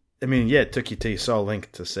 I mean, yeah, it took you till you saw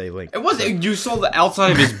Link to say Link. It wasn't. You saw the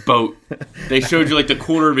outside of his boat. They showed you like the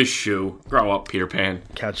corner of his shoe. Grow up, Peter Pan.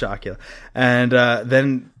 Count Chocula. And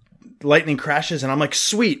then lightning crashes, and I'm like,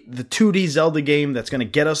 sweet, the 2D Zelda game that's going to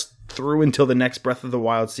get us through until the next Breath of the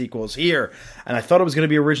Wild sequel is here. And I thought it was going to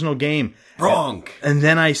be original game. Wrong. And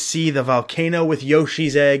then I see the volcano with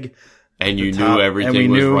Yoshi's egg. And you knew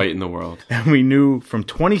everything was right in the world. And we knew from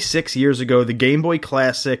 26 years ago, the Game Boy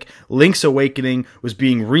Classic, Link's Awakening, was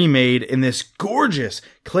being remade in this gorgeous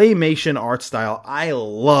claymation art style. I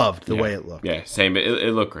loved the way it looked. Yeah, same.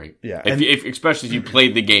 It looked great. Yeah. Especially if you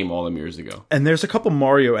played the game all them years ago. And there's a couple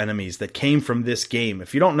Mario enemies that came from this game.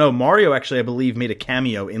 If you don't know, Mario actually, I believe, made a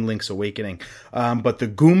cameo in Link's Awakening. But the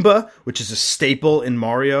Goomba, which is a staple in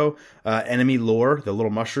Mario enemy lore, the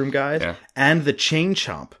little mushroom guys, and the Chain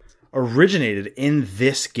Chomp originated in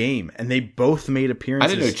this game, and they both made appearances.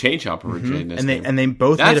 I didn't know Chain Chomp originated in this game. And they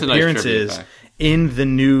both made appearances in the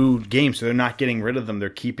new game, so they're not getting rid of them. They're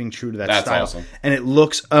keeping true to that style. That's awesome. And it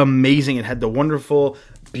looks amazing. It had the wonderful,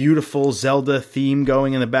 beautiful Zelda theme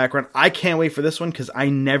going in the background. I can't wait for this one because I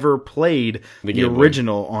never played the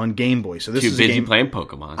original on Game Boy. So this is a game playing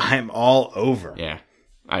Pokemon. I'm all over. Yeah.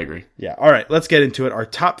 I agree. Yeah. All right, let's get into it. Our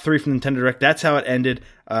top 3 from Nintendo Direct. That's how it ended.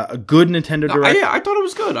 A good Nintendo Direct. Yeah, I thought it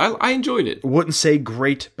was good. I enjoyed it. Wouldn't say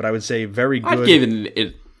great, but I would say very good. I'd give it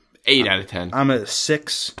an 8 out of 10. I'm a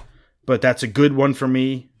 6, but that's a good one for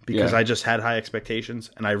me because I just had high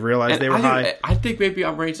expectations and I realized they were high. I think maybe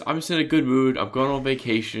I'm just in a good mood. I'm going on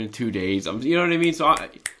vacation in 2 days. You know what I mean? So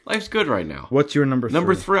life's good right now. What's your number 3?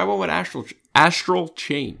 Number 3, I went with Astral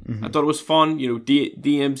Chain. I thought it was fun. You know,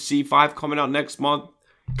 DMC 5 coming out next month.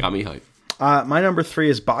 Got me hyped. My number 3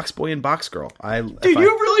 is Box Boy and Box Girl. Dude, you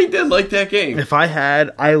really did like that game.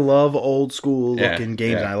 I love old school looking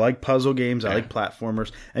games. And I like puzzle games. I like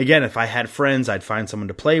platformers. Again, if I had friends, I'd find someone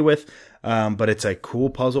to play with. But it's a cool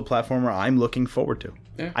puzzle platformer I'm looking forward to.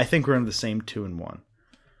 Yeah. I think we're in the same 2 and 1.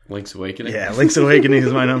 Link's Awakening? Yeah, Link's Awakening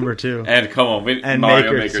is my number 2. And come on, and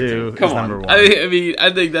Mario Maker 2 come is on. number 1. I mean,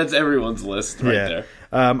 I think that's everyone's list right there.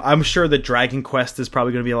 I'm sure that Dragon Quest is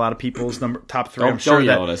probably going to be a lot of people's top 3. I'm sure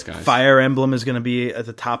that us, Fire Emblem is going to be at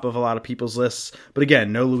the top of a lot of people's lists. But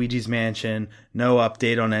again, no Luigi's Mansion, no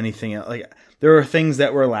update on anything. Like there are things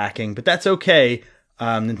that were lacking, but that's okay.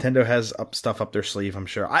 Nintendo has stuff up their sleeve, I'm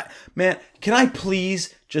sure. Can I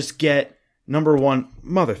please just get number 1,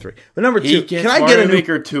 Mother 3, but number 2? Can I get a new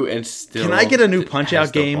Maker 2 and still? Can I get a new Punch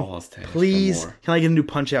Out game, please? Can I get a new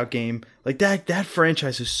Punch Out game? Like that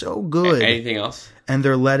franchise is so good. Anything else? And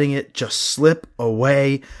they're letting it just slip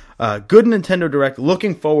away. Good Nintendo Direct.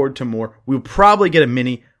 Looking forward to more. We'll probably get a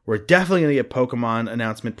mini. We're definitely going to get Pokemon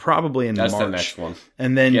announcement probably in March. That's the next one.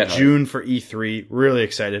 And then June for E3. Really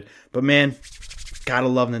excited. But man, gotta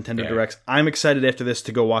love Nintendo Directs. I'm excited after this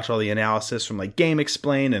to go watch all the analysis from like Game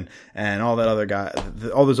Explain and all that other guy,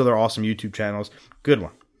 all those other awesome YouTube channels. Good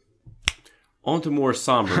one. On to more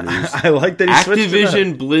somber news. I like that he switched it up.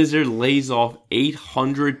 Activision Blizzard lays off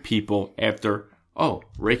 800 people after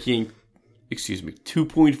raking,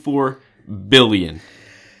 2.4 billion.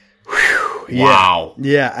 Whew, wow.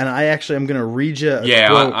 Yeah, and I'm going to read you a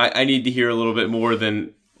quote. I need to hear a little bit more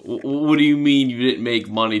than, what do you mean you didn't make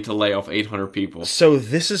money to lay off 800 people? So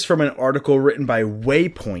this is from an article written by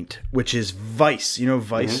Waypoint, which is Vice. You know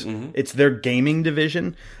Vice? It's their gaming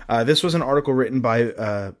division. This was an article written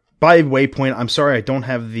by Waypoint. I'm sorry, I don't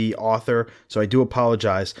have the author, so I do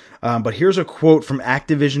apologize. But here's a quote from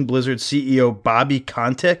Activision Blizzard CEO Bobby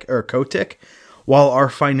Kotick. While our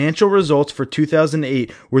financial results for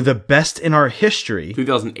 2008 were the best in our history...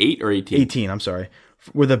 2008 or 18? 18, I'm sorry.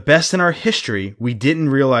 Were the best in our history, we didn't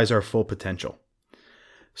realize our full potential.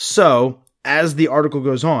 So, as the article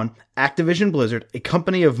goes on, Activision Blizzard, a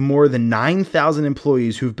company of more than 9,000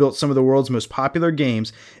 employees who've built some of the world's most popular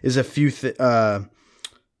games, is a few things.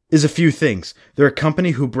 They're a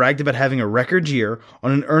company who bragged about having a record year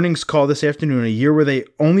on an earnings call this afternoon, a year where they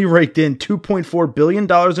only raked in $2.4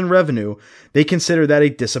 billion in revenue. They consider that a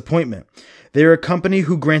disappointment. They're a company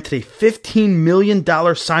who granted a $15 million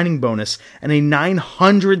signing bonus and a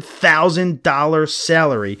 $900,000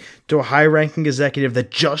 salary to a high-ranking executive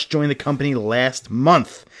that just joined the company last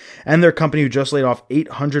month. And they're a company who just laid off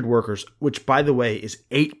 800 workers, which, by the way, is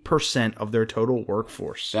 8% of their total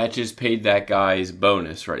workforce. That just paid that guy's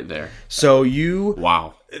bonus right there. So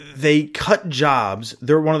Wow. They cut jobs.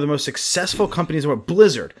 They're one of the most successful companies in the world.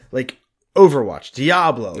 Blizzard, like Overwatch,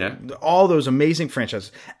 Diablo, all those amazing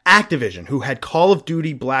franchises. Activision, who had Call of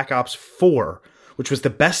Duty Black Ops 4, which was the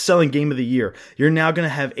best-selling game of the year. You're now going to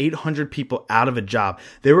have 800 people out of a job.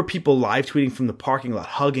 There were people live tweeting from the parking lot,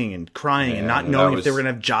 hugging and crying and not knowing if they were going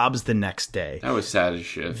to have jobs the next day. That was sad as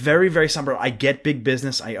shit. Very, very somber. I get big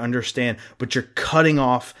business. I understand. But you're cutting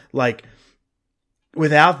off, like,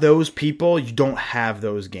 without those people, you don't have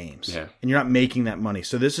those games. Yeah. And you're not making that money.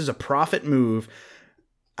 So this is a profit move.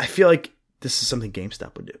 I feel like this is something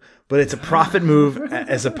GameStop would do, but it's a profit move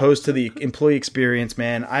as opposed to the employee experience,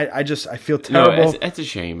 man. I feel terrible. No, it's a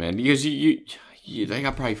shame, man, because they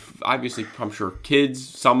got probably, obviously, I'm sure kids,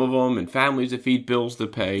 some of them, and families to feed, bills to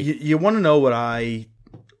pay. You want to know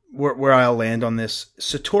where I'll land on this?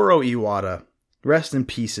 Satoru Iwata, rest in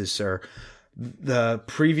pieces, sir. The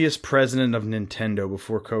previous president of Nintendo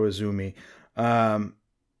before Koizumi, well,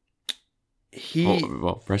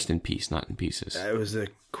 rest in peace, not in pieces. It was a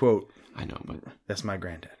quote. I know, but that's my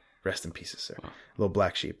granddad. Rest in pieces, sir. Well, little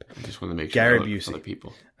black sheep. I just want to make Gary sure Busey. other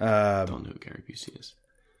people don't know who Gary Busey is.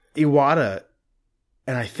 Iwata,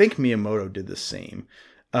 and I think Miyamoto did the same.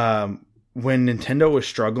 When Nintendo was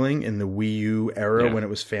struggling in the Wii U era, when it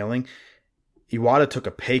was failing, Iwata took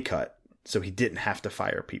a pay cut so he didn't have to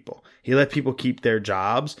fire people. He let people keep their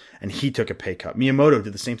jobs, and he took a pay cut. Miyamoto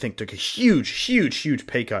did the same thing, took a huge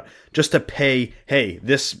pay cut just to pay, hey,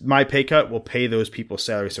 my pay cut will pay those people's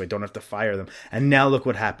salaries so I don't have to fire them. And now look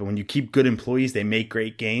what happened. When you keep good employees, they make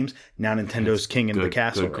great games. Now Nintendo's king in the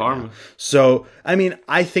castle. Good karma. So, I mean,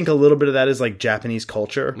 I think a little bit of that is like Japanese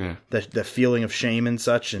culture, the feeling of shame and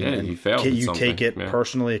such. And you failed at something. Take it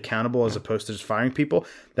personally accountable as opposed to just firing people.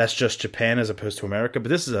 That's just Japan as opposed to America. But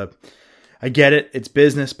this is I get it. It's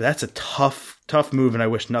business, but that's a tough move, and I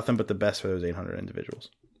wish nothing but the best for those 800 individuals.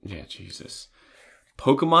 Yeah, Jesus.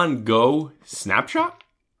 Pokemon Go Snapshot?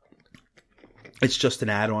 It's just an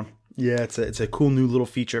add-on. Yeah, it's a cool new little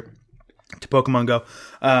feature to Pokemon Go.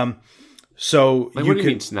 So what do you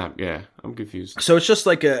mean Snap? Yeah, I'm confused. So it's just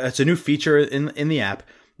like it's a new feature in the app.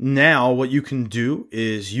 Now what you can do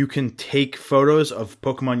is you can take photos of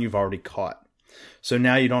Pokemon you've already caught. So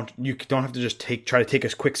now you don't have to just try to take a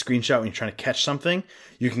quick screenshot when you're trying to catch something.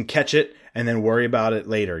 You can catch it and then worry about it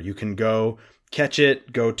later. You can go catch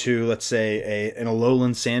it, go to, let's say, an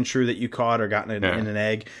Alolan Sandshrew that you caught or gotten in an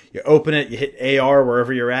egg. You open it, you hit AR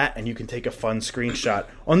wherever you're at, and you can take a fun screenshot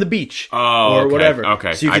on the beach or whatever.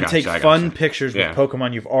 Okay. So you can take fun pictures with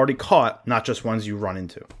Pokemon you've already caught, not just ones you run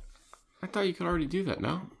into. I thought you could already do that,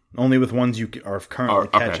 no? Only with ones you are currently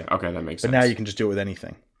catching. Okay, that makes sense. But now you can just do it with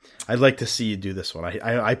anything. I'd like to see you do this one.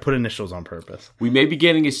 I put initials on purpose. We may be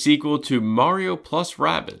getting a sequel to Mario plus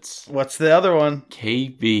Rabbids. What's the other one?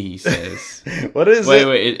 KB, he says. What is it?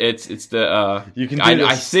 Wait. It's the. You can do this.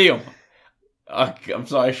 I see him. I'm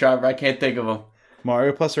sorry, Sharp. I can't think of him.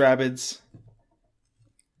 Mario plus Rabbids.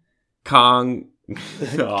 Kong.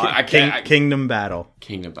 No, I can't. Kingdom Battle.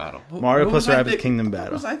 Kingdom Battle. Mario plus Rabbids Kingdom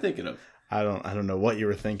Battle. What was I thinking of? I don't know what you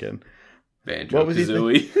were thinking. Banjo. What was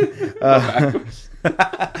Kazooie.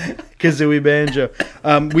 Kazooie Banjo.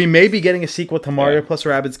 We may be getting a sequel to Mario plus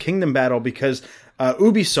Rabbids Kingdom Battle because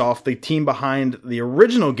Ubisoft, the team behind the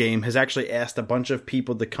original game, has actually asked a bunch of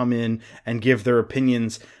people to come in and give their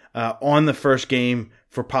opinions on the first game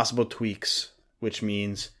for possible tweaks, which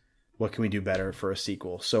means what can we do better for a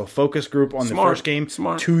sequel? So focus group on the first game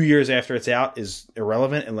 2 years after it's out is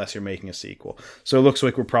irrelevant unless you're making a sequel. So it looks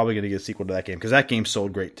like we're probably going to get a sequel to that game because that game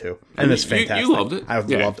sold great too. And it's fantastic. You loved it.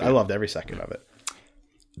 I loved every second of it.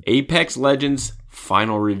 Apex Legends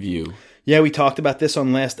final review. Yeah, we talked about this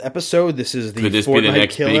on last episode. This is the Could this Fortnite be the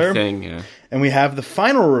next killer. big thing? Yeah. And we have the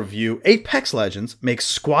final review. Apex Legends makes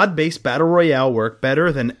squad-based battle royale work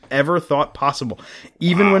better than ever thought possible,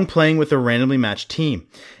 even when playing with a randomly matched team.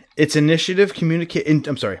 Its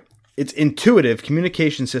Its intuitive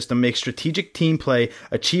communication system makes strategic team play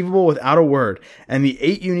achievable without a word, and the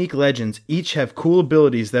 8 unique legends each have cool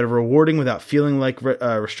abilities that are rewarding without feeling like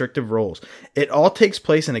restrictive roles. It all takes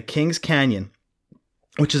place in a King's Canyon,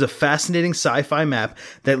 which is a fascinating sci-fi map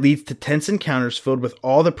that leads to tense encounters filled with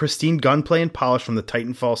all the pristine gunplay and polish from the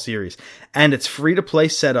Titanfall series. And its free-to-play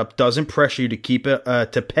setup doesn't pressure you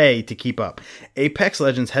to pay to keep up. Apex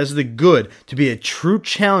Legends has the good to be a true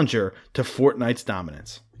challenger to Fortnite's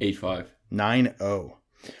dominance. 8-5. 9-0.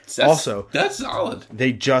 Also, that's solid.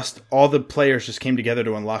 All the players just came together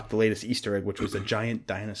to unlock the latest Easter egg, which was a giant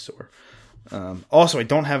dinosaur. Also, I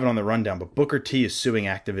don't have it on the rundown, but Booker T is suing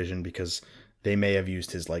Activision because they may have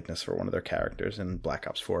used his likeness for one of their characters in Black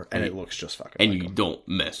Ops 4, and it looks just fucking And like you him. don't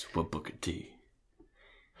mess with Booker T.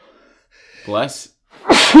 Bless.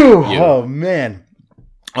 Oh, man.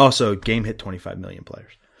 Also, game hit 25 million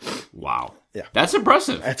players. Wow. Yeah. That's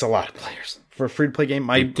impressive. That's a lot of players. For a free-to-play game,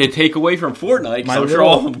 To take away from Fortnite, because I'm sure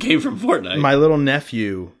all of them came from Fortnite. My little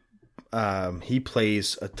nephew, he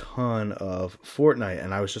plays a ton of Fortnite,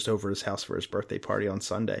 and I was just over at his house for his birthday party on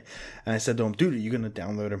Sunday. And I said to him, dude, are you going to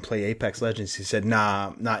download and play Apex Legends? He said,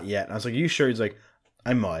 nah, not yet. And I was like, are you sure? He's like,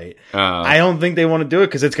 I might. I don't think they want to do it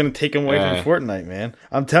because it's going to take them away from Fortnite, man.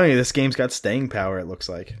 I'm telling you, this game's got staying power, it looks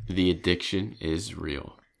like. The addiction is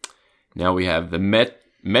real. Now we have the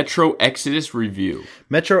Metro Exodus review.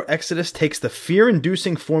 Metro Exodus takes the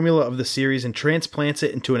fear-inducing formula of the series and transplants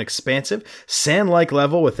it into an expansive, sand-like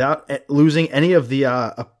level without losing any of the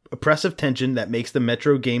oppressive tension that makes the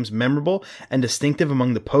Metro games memorable and distinctive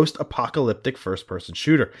among the post-apocalyptic first-person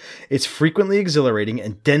shooter. Its frequently exhilarating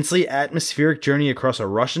and densely atmospheric journey across a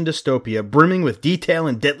Russian dystopia brimming with detail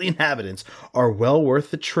and deadly inhabitants are well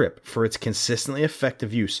worth the trip for its consistently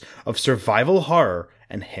effective use of survival horror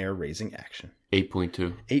and hair-raising action.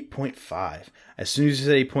 8.2. 8.5. As soon as you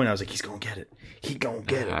said 8 I was like, he's going to get it. He going to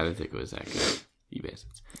get it. I didn't think it was that good. You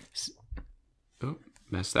bastards. Oh,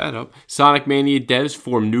 messed that up. Sonic Mania devs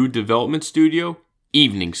form new development studio,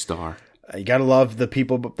 Evening Star. You got to love the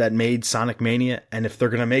people that made Sonic Mania, and if they're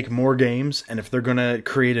going to make more games, and if they're going to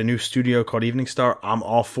create a new studio called Evening Star, I'm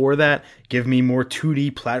all for that. Give me more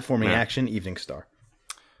 2D platforming action, Evening Star.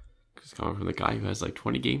 It's coming from the guy who has like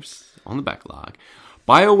 20 games on the backlog.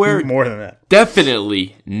 BioWare, more than that,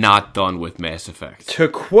 definitely not done with Mass Effect. To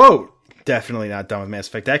quote, definitely not done with Mass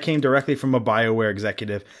Effect. That came directly from a BioWare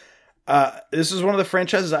executive. This is one of the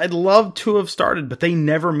franchises I'd love to have started, but they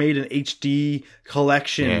never made an HD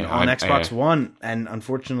collection on Xbox One, and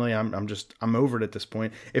unfortunately, I'm over it at this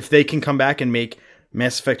point. If they can come back and make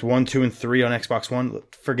Mass Effect 1, 2, and 3 on Xbox One,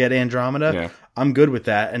 forget Andromeda. Yeah. I'm good with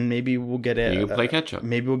that, and maybe we'll get it. You can play catch up.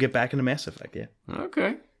 Maybe we'll get back into Mass Effect. Yeah.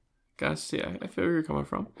 Okay. Guys, yeah, I feel where you're coming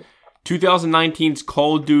from. 2019's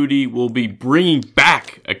Call of Duty will be bringing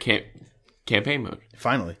back a campaign mode.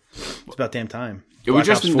 Finally, it's about damn time. It was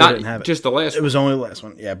just not just the last. It was only the last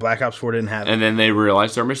one. Yeah, Black Ops 4 didn't have it, and then they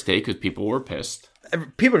realized their mistake because people were pissed.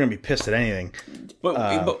 People are gonna be pissed at anything.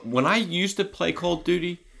 But when I used to play Call of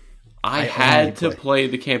Duty, I had to play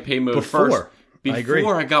the campaign mode first.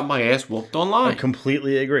 Before I got my ass whooped online. I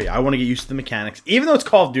completely agree. I want to get used to the mechanics. Even though it's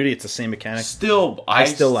Call of Duty, it's the same mechanics. Still, I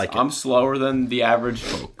still like it. I'm slower than the average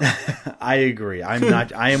folk. I agree. I'm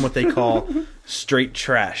not. I am what they call straight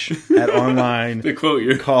trash at online. To quote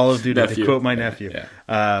your Call of Duty. nephew. To quote my nephew.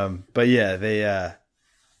 Yeah. But yeah, they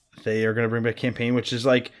are going to bring back a campaign, which is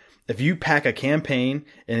like, if you pack a campaign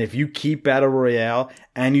and if you keep Battle Royale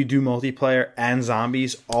and you do multiplayer and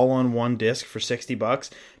zombies all on one disc for $60,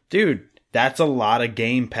 dude, that's a lot of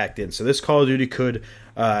game packed in. So this Call of Duty could,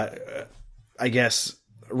 I guess,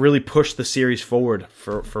 really push the series forward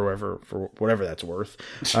for whatever that's worth.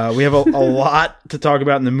 We have a lot to talk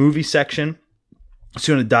about in the movie section.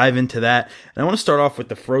 So I'm going to dive into that. And I want to start off with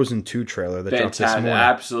the Frozen 2 trailer that dropped this morning.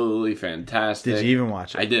 Absolutely fantastic. Did you even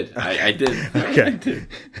watch it? I did. I did. Okay. I did.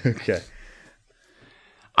 Okay.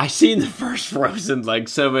 I seen the first Frozen like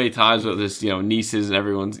so many times with this, nieces and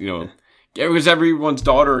everyone's, because everyone's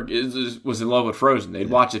daughter was in love with Frozen. They'd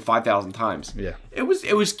watch it 5,000 times. Yeah. It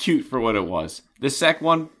was cute for what it was. The second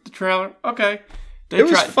one, the trailer, okay. It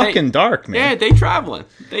was fucking dark, man. Yeah, they traveling.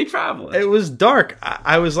 It was dark.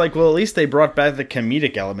 I was like, well, at least they brought back the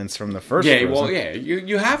comedic elements from the first Frozen. Well, yeah,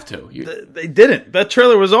 you have to. They didn't. That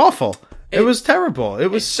trailer was awful. It was terrible. It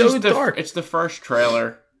was so dark. It's the first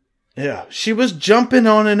trailer. Yeah, she was jumping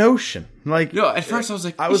on an ocean. Like, at first I was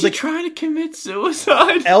like, is she trying to commit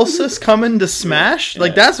suicide? Elsa's coming to Smash?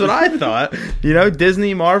 Like, that's what I thought.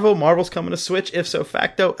 Disney, Marvel's coming to Switch. If so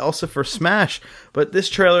facto, Elsa for Smash. But this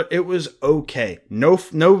trailer, it was okay. No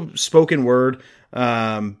spoken word.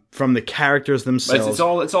 from the characters themselves.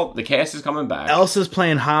 But it's all the cast is coming back. Elsa's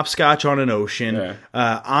playing hopscotch on an ocean.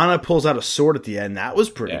 Yeah. Anna pulls out a sword at the end. That was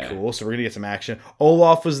pretty cool. So we're gonna get some action.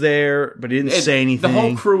 Olaf was there, but he didn't say anything. The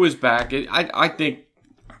whole crew is back. I think.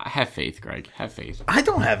 Have faith, Greg. Have faith. I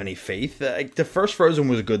don't have any faith. The first Frozen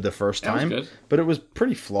was good the first time, good. but it was a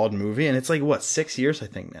pretty flawed movie, and it's like, what, 6 years, I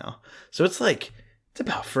think, now. So it's like, it's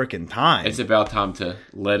about freaking time. It's about time to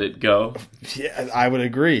let it go. Yeah, I would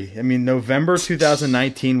agree. I mean, November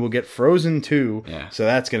 2019, we'll get Frozen 2, so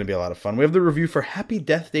that's going to be a lot of fun. We have the review for Happy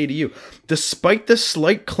Death Day to You. Despite the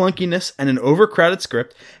slight clunkiness and an overcrowded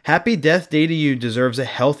script, Happy Death Day to You deserves a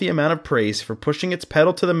healthy amount of praise for pushing its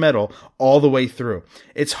pedal to the metal all the way through.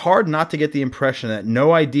 It's hard not to get the impression that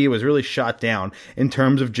no idea was really shot down in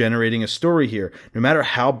terms of generating a story here, no matter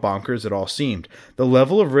how bonkers it all seemed. The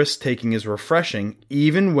level of risk-taking is refreshing,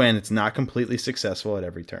 even when it's not completely successful at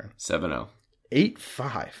every turn. 7-0.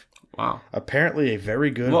 8-5. Wow. Apparently a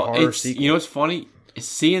very good horror sequel. You know what's funny?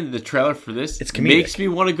 Seeing the trailer for this it's comedic. Makes me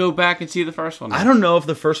want to go back and see the first one. I don't know if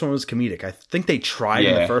the first one was comedic. I think they tried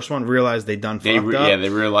in the first one, realized they'd done fucked up. Yeah, they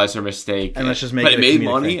realized their mistake. And let's just make but it made comedic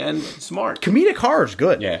money thing. And smart. Comedic horror is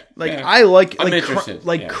good. Yeah. I like I'm interested.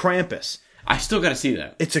 Krampus. I still got to see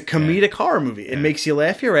that. It's a comedic horror movie. It makes you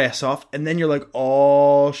laugh your ass off, and then you're like,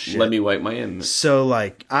 oh shit. Let me wipe my end. So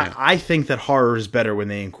I think that horror is better when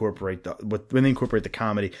they incorporate the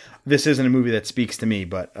comedy. This isn't a movie that speaks to me,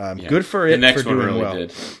 but good for it. The next for one doing really well.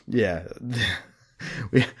 did. Yeah.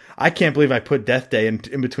 I can't believe I put Death Day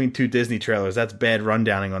in between two Disney trailers. That's bad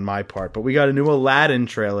rundowning on my part. But we got a new Aladdin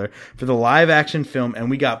trailer for the live action film, and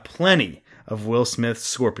we got plenty of Will Smith's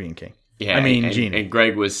Scorpion King. Yeah, Genie. And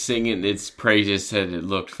Greg was singing its praises, said it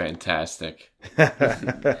looked fantastic.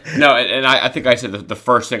 No, and I think I said the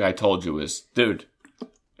first thing I told you was, dude,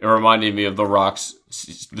 it reminded me of The Rock's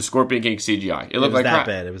the Scorpion King CGI. It looked like crap.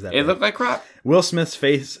 It was that bad. It looked like crap. Will Smith's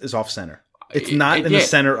face is off center. It's not in the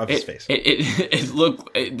center of his face. It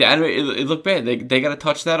looked bad. They got to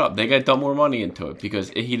touch that up. They got to dump more money into it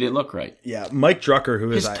because he didn't look right. Yeah, Mike Drucker,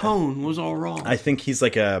 who is his tone was all wrong. I think he's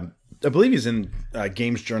I believe he's in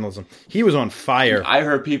games journalism. He was on fire. I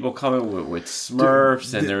heard people coming with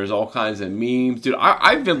Smurfs, and there was all kinds of memes. Dude,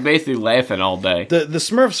 I've been basically laughing all day. The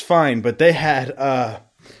Smurfs fine, but they had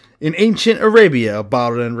in ancient Arabia,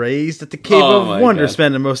 bottled and raised at the Cave of Wonder,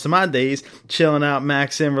 spending most of my days chilling out,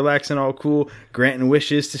 maxing, relaxing, all cool, granting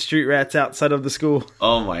wishes to street rats outside of the school.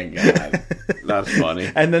 Oh my god, that's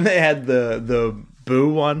funny. And then they had the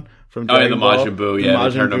Boo one. From Dragon Ball. Majin Buu, yeah.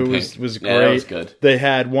 The Majin Buu was great. Yeah, that was good. They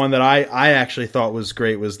had one that I actually thought was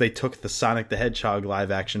great, was they took the Sonic the Hedgehog live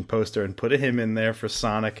action poster and put him in there for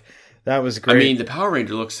Sonic. That was great. I mean, the Power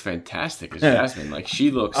Ranger looks fantastic as Jasmine. Like,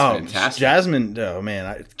 she looks fantastic. Jasmine, oh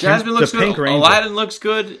man. Jasmine looks good. Ranger. Aladdin looks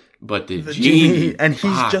good, but the genie. And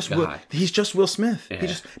he's just Will Smith.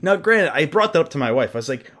 Yeah. Now, granted, I brought that up to my wife. I was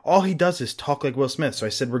like, all he does is talk like Will Smith. So I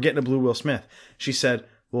said, we're getting a blue Will Smith. She said,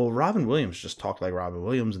 well, Robin Williams just talked like Robin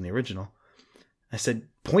Williams in the original. I said,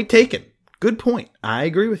 point taken. Good point. I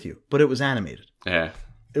agree with you. But it was animated. Yeah.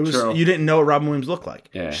 It was. True. You didn't know what Robin Williams looked like.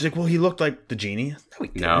 Yeah. She's like, well, he looked like the genie. No, he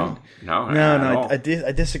didn't. No. I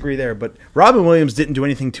disagree there. But Robin Williams didn't do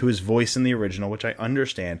anything to his voice in the original, which I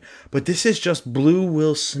understand. But this is just blue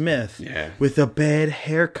Will Smith with a bad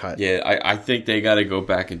haircut. Yeah, I think they got to go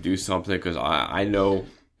back and do something because I know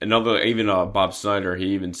even Bob Snyder,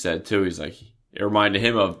 he even said too, he's like, it reminded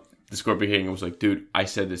him of the Scorpion King and was like, dude, I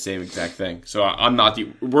said the same exact thing. So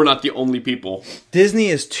we're not the only people. Disney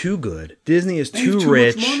is too good. Disney is too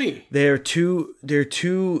rich. Much money. They're too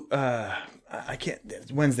I can't,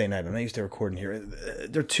 it's Wednesday night. I'm not used to recording here.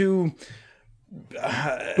 They're too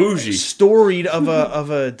bougie, storied of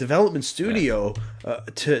a development studio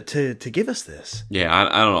to give us this. Yeah,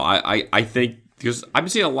 I don't know. I think because I've been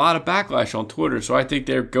seeing a lot of backlash on Twitter, so I think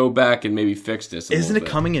they'll go back and maybe fix this. Isn't it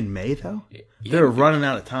coming in May though? Yeah, they're running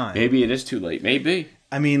out of time. Maybe it is too late. Maybe.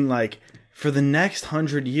 I mean, like for the next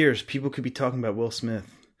 100 years, people could be talking about Will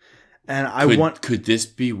Smith, and could this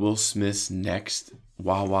be Will Smith's next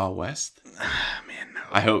Wild Wild West? Man, no.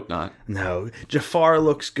 I hope not. No, Jafar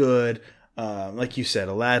looks good. Like you said,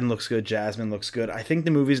 Aladdin looks good. Jasmine looks good. I think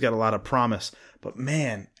the movie's got a lot of promise, but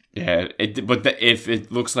man. Yeah, if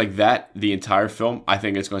it looks like that the entire film, I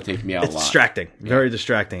think it's going to take me out a lot. Distracting, very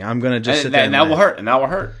distracting. I'm going to just sit there and that will hurt. And that will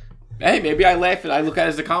hurt. Hey, maybe I laugh and I look at it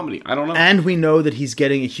as a comedy. I don't know. And we know that he's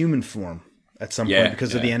getting a human form at some point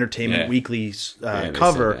because of the Entertainment Weekly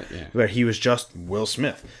cover where he was just Will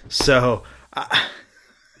Smith. So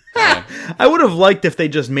I would have liked if they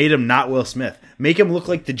just made him not Will Smith. Make him look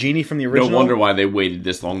like the genie from the original. No wonder why they waited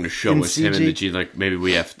this long to show us him and the genie. Like, maybe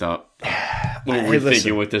we effed up. What were we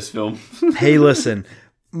thinking with this film? Hey, listen.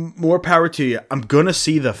 more power to you. I'm gonna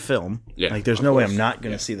see the film. Yeah, like there's of no way course. I'm not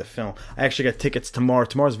gonna see the film. I actually got tickets tomorrow.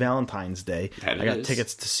 Tomorrow's Valentine's Day. That I got is.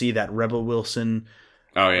 tickets to see that Rebel Wilson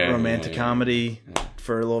romantic comedy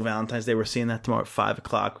for a little Valentine's Day. We're seeing that tomorrow at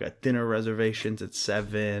 5:00. We got dinner reservations at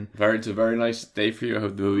 7. It's a very nice day for you. I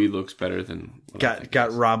hope the movie looks better than what I think it Got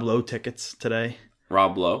is. Rob Lowe tickets today.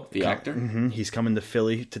 Rob Lowe, the actor. He's coming to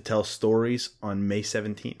Philly to tell stories on May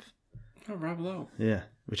 17th. Oh, Rob Lowe, Yeah,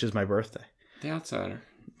 which is my birthday. The Outsider.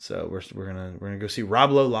 So we're gonna go see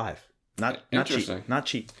Rob Lowe live. Not cheap. Interesting. Not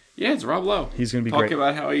cheap. Yeah, it's Rob Lowe. He's gonna be Talking great.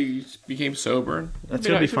 about how he became sober. That's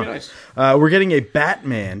gonna be fun. Nice. We're getting a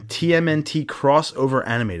Batman TMNT crossover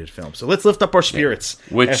animated film. So let's lift up our spirits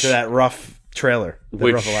after that rough trailer,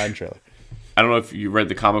 rough Aladdin trailer. I don't know if you read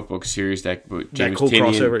the comic book series that James cool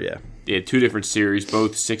Tynion, crossover, yeah. They had 2 different series,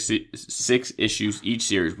 both six issues each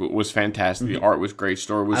series. But was fantastic. The art was great.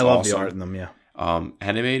 Story was I love awesome. the art in them. Yeah.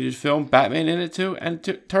 Animated film, Batman in it too, and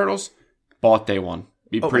Turtles. Bought day one.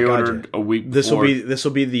 Be pre-ordered a week before. This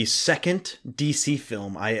will be the second DC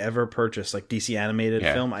film I ever purchased, like DC animated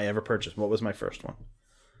film I ever purchased. What was my first one?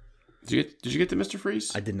 Did you get the Mr.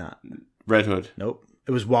 Freeze? I did not. Red Hood. Nope.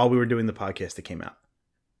 It was while we were doing the podcast that came out.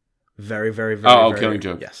 Very, very, very. Killing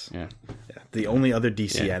Joke. Yes. Yeah. The only other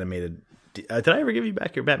DC animated. Did I ever give you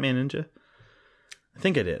back your Batman Ninja? I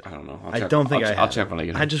think I did. I don't know. I don't think I have. I'll check when I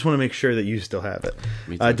get home. I just want to make sure that you still have it.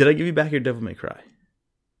 Me too. Did I give you back your Devil May Cry?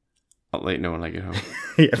 I'll let you know when I get home.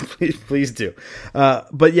 Yeah, please do.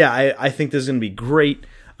 But yeah, I think this is going to be great.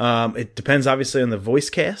 It depends obviously on the voice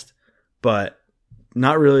cast, but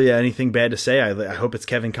not really anything bad to say. I hope it's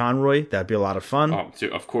Kevin Conroy. That'd be a lot of fun.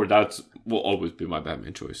 Of course, that will always be my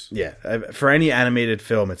Batman choice. Yeah, for any animated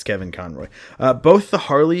film, it's Kevin Conroy. Both the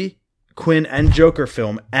Harley Quinn and Joker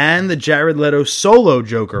film and the Jared Leto solo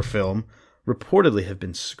Joker film reportedly have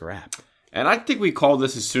been scrapped. And I think we called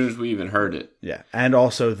this as soon as we even heard it. Yeah, and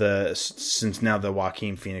also since now the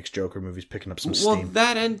Joaquin Phoenix Joker movie's picking up some steam. Well,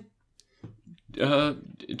 that and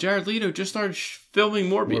Jared Leto just started filming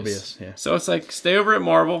Morbius. Yeah. So it's like, stay over at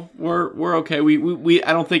Marvel. We're okay. We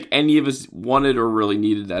I don't think any of us wanted or really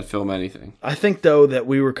needed that film anything. I think though that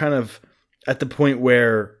we were kind of at the point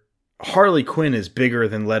where Harley Quinn is bigger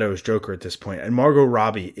than Leto's Joker at this point, and Margot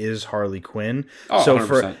Robbie is Harley Quinn. Oh, so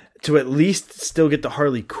 100%. to at least still get the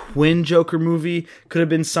Harley Quinn Joker movie could have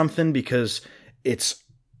been something, because it's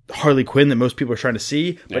Harley Quinn that most people are trying to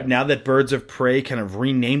see. But now that Birds of Prey kind of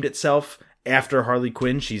renamed itself after Harley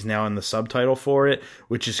Quinn, she's now in the subtitle for it,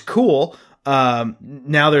 which is cool.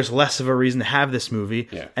 Now there's less of a reason to have this movie.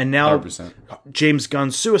 Yeah, and now 100%. James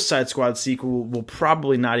Gunn's Suicide Squad sequel will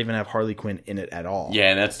probably not even have Harley Quinn in it at all. Yeah,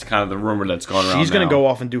 and that's kind of the rumor that's going around. She's going now. to go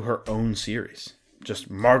off and do her own series. Just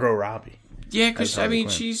Margot Robbie. Yeah, because I mean,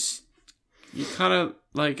 Quinn. you kind of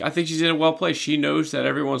like, I think she's in a well place. She knows that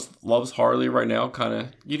everyone loves Harley right now. Kind of,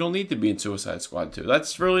 you don't need to be in Suicide Squad 2.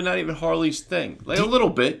 That's really not even Harley's thing. Like a little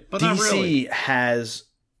bit, but not really. DC has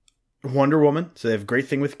Wonder Woman, so they have a great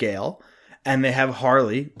thing with Gale. And they have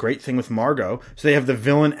Harley, great thing with Margot. So they have the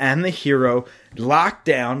villain and the hero locked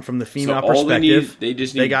down from the female perspective.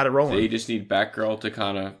 They got it rolling. They just need Batgirl to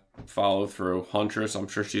kind of follow through. Huntress, I'm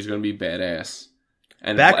sure she's going to be badass.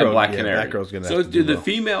 And Batgirl, Black yeah, Canary. Batgirl's gonna so have to do the well.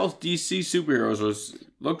 female DC superheroes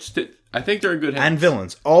I think they're in good hands. And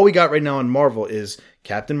villains. All we got right now in Marvel is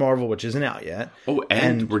Captain Marvel, which isn't out yet. Oh,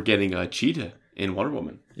 and we're getting a Cheetah in Wonder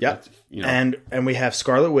Woman. Yep. You know. And we have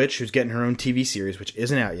Scarlet Witch, who's getting her own TV series, which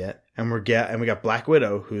isn't out yet. And we got Black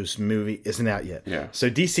Widow, whose movie isn't out yet. Yeah. So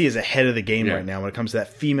DC is ahead of the game right now when it comes to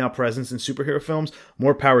that female presence in superhero films.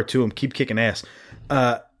 More power to them. Keep kicking ass.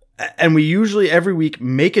 And we usually every week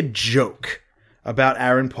make a joke about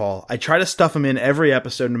Aaron Paul. I try to stuff him in every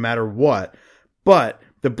episode, no matter what. But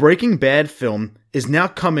the Breaking Bad film is now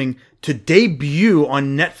coming to debut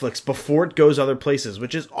on Netflix before it goes other places,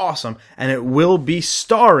 which is awesome. And it will be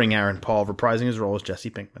starring Aaron Paul, reprising his role as Jesse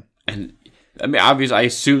Pinkman. And I mean, obviously, I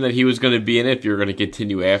assume that he was going to be in it if you're going to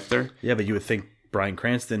continue after. Yeah, but you would think Bryan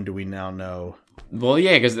Cranston. Do we now know? Well,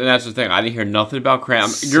 yeah, because that's the thing. I didn't hear nothing about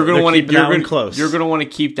Cranston. So You're going to want to that one close. You're going to want to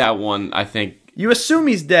keep that one. I think You assume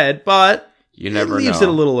he's dead, but you never it leaves know. it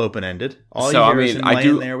a little open ended. All So you I hear is mean, him I laying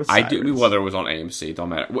do. there with I do. sirens. Whether it was on AMC, it don't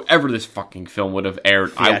matter. Wherever this fucking film would have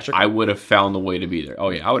aired, I would have found a way to be there. Oh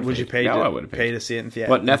yeah, I would. Would you pay? Yeah, I to, would have pay to see it in theater?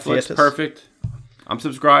 But Netflix, perfect. I'm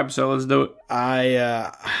subscribed, so let's do it.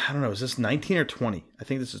 I don't know. Is this 19 or 20? I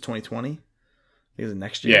think this is 2020. I think it's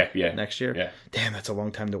next year. Yeah. Next year. Yeah. Damn, that's a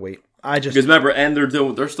long time to wait. I just Because remember, and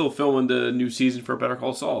they're still filming the new season for Better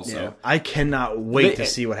Call Saul. So yeah, I cannot wait to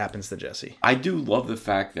see what happens to Jesse. I do love the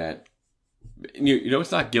fact that you know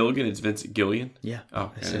it's not Gilligan, it's Vincent Gillian. Yeah,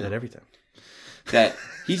 Oh, I say that every time. that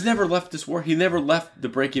he's never left this world. He never left the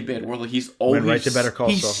Breaking Bad world. Like, he's always right to Better Call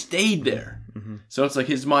Saul. Stayed there. Mm-hmm. So it's like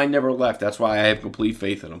his mind never left. That's why I have complete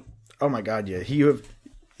faith in him. Oh my God, yeah. He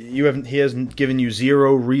has given you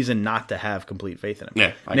zero reason not to have complete faith in him.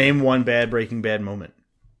 Yeah. Name one bad Breaking Bad moment.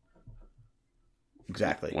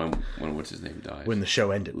 Exactly. When what's his name died? When the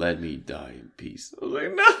show ended. Let me die in peace. I was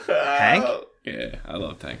like, no. Hank? Yeah, I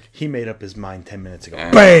love Hank. He made up his mind 10 minutes ago.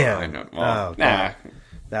 Bam! I know. Well, nah.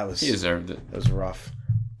 That was... He deserved it. That was rough.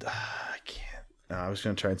 I can't... I was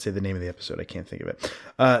going to try and say the name of the episode. I can't think of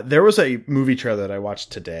it. There was a movie trailer that I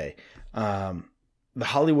watched today. The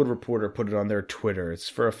Hollywood Reporter put it on their Twitter. It's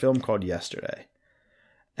for a film called Yesterday.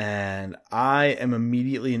 And I am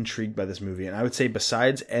immediately intrigued by this movie. And I would say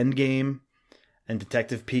besides Endgame and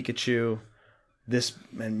Detective Pikachu... This,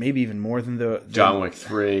 and maybe even more than the John Wick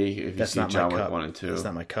 3, if you see John Wick 1 and 2. That's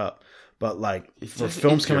not my cup. But like, for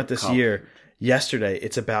films coming out this year, Yesterday,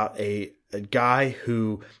 it's about a guy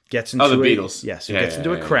who gets into the Beatles. Yes, who gets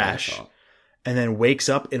into a crash and then wakes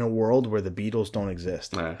up in a world where the Beatles don't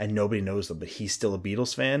exist and nobody knows them, but he's still a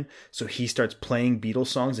Beatles fan. So he starts playing Beatles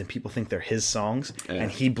songs and people think they're his songs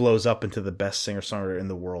and he blows up into the best singer-songwriter in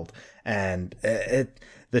the world. And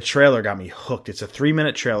the trailer got me hooked. It's a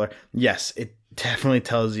 3-minute trailer. Yes, it definitely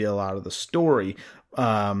tells you a lot of the story.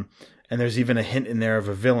 And there's even a hint in there of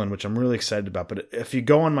a villain, which I'm really excited about. But if you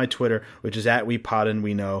go on my Twitter, which is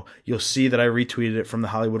 @WePodAndWeKnow, you'll see that I retweeted it from the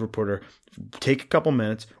Hollywood Reporter. Take a couple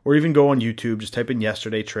minutes, or even go on YouTube, just type in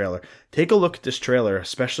Yesterday trailer. Take a look at this trailer,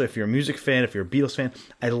 especially if you're a music fan, if you're a Beatles fan.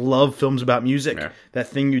 I love films about music. Yeah. That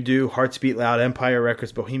Thing You Do, Hearts Beat Loud, Empire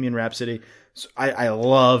Records, Bohemian Rhapsody. So I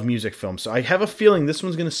love music films. So I have a feeling this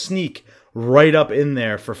one's going to sneak right up in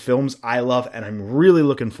there for films I love, and I'm really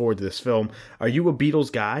looking forward to this film. Are you a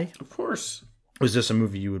Beatles guy? Of course. Was this a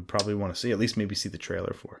movie you would probably want to see? At least maybe see the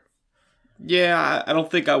trailer for. Yeah, I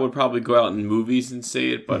don't think I would probably go out in movies and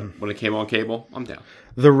see it, but when it came on cable, I'm down.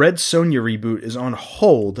 The Red Sonja reboot is on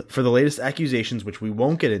hold for the latest accusations, which we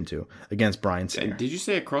won't get into, against Bryan Singer. Did you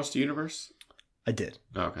say Across the Universe? I did.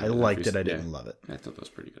 Okay. I liked it. I didn't love it. I thought that was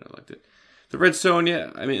pretty good. I liked it. The Red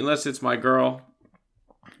Sonja, I mean, unless it's my girl.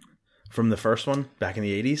 From the first one, back in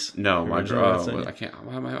the 80s? No, my girl. I can't.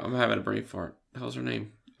 I'm having a brain fart. The hell's her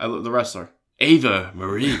name? The wrestler. Ava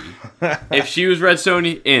Marie. If she was Red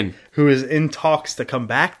Sonja, in. Who is in talks to come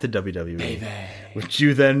back to WWE. Baby. Would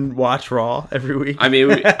you then watch Raw every week? I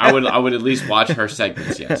mean, I would at least watch her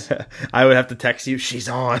segments, yes. I would have to text you, she's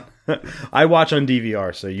on. I watch on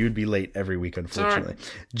DVR, so you'd be late every week, unfortunately.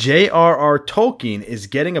 J.R.R. Tolkien is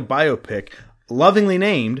getting a biopic lovingly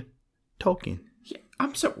named Tolkien. Yeah,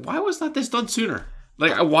 I'm sorry, why was not this done sooner?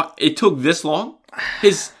 Like, it took this long?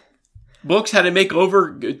 His books had to make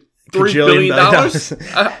over $3 billion?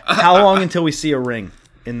 How long until we see a ring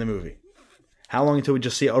in the movie? How long until we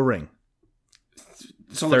just see a ring?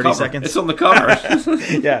 It's on 30 the cover. seconds? It's on the cover.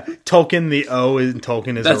 Yeah. Tolkien, the O in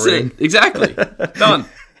Tolkien is That's a ring. That's it. Exactly. Done.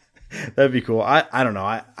 That'd be cool. I don't know.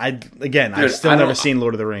 I've still never seen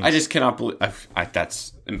Lord of the Rings. I just cannot believe...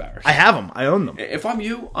 that's embarrassing. I have them. I own them. If I'm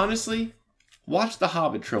you, honestly, watch the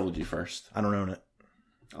Hobbit trilogy first. I don't own it.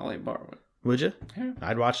 I'll let you borrow it. Would you? Yeah.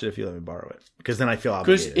 I'd watch it if you let me borrow it. Because then I feel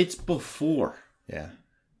obligated. Because it's before. Yeah.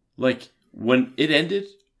 Like, when it ended,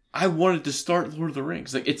 I wanted to start Lord of the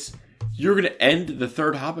Rings. Like, you're going to end the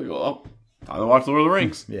third Hobbit, go, oh, time to watch Lord of the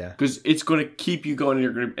Rings. Yeah. Because it's going to keep you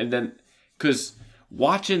going, and then, because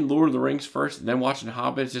watching Lord of the Rings first and then watching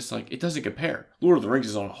Hobbit, it's just like, it doesn't compare. Lord of the Rings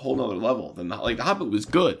is on a whole nother level than the Hobbit was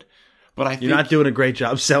good. But I think you're not doing a great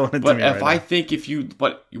job selling it to me. But if I think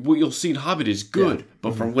what you'll see in Hobbit is good, yeah.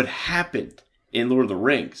 But from what happened in Lord of the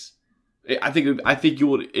Rings, I think you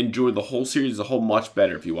would enjoy the whole series as a whole much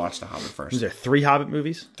better if you watch the Hobbit first. Is there 3 Hobbit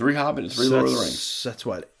movies? 3 Hobbit and 3 Lord of the Rings. That's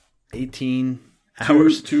what, 18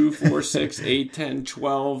 hours? 2, 4, 6, 8, 10,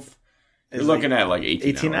 12. You're looking at like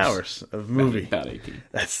 18 hours of movie. About 18.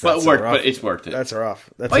 That's but it's worth it. That's rough.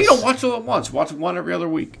 But you don't watch it all at once. Watch one every other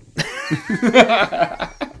week.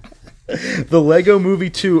 The Lego Movie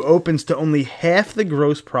 2 opens to only half the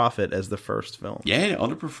gross profit as the first film. Yeah,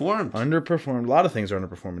 underperformed. A lot of things are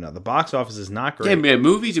underperforming now. The box office is not great. Yeah, man,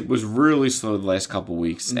 movies, it was really slow the last couple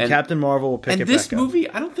weeks. And Captain Marvel will pick it back up. And this movie,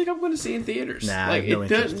 I don't think I'm going to see in theaters. Nah, I have no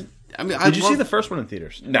interest. Did you see the first one in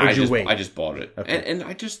theaters? No, I just bought it. Okay. And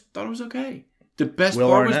I just thought it was okay. The best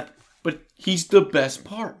part was... But he's the best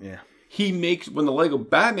part. Yeah. He makes, when the Lego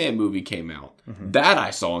Batman movie came out, that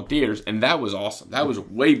I saw in theaters, and that was awesome. That was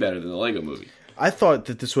way better than the Lego movie. I thought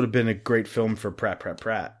that this would have been a great film for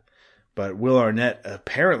Pratt. But Will Arnett,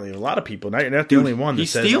 apparently, a lot of people, you're not the only one that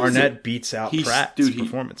says Arnett beats out Pratt's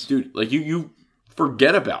performance. Dude, like you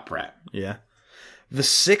forget about Pratt. Yeah. The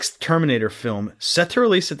 6th Terminator film, set to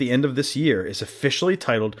release at the end of this year, is officially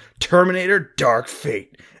titled Terminator Dark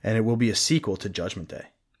Fate, and it will be a sequel to Judgment Day.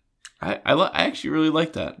 I actually really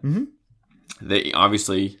like that. Mm-hmm. They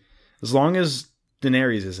obviously, as long as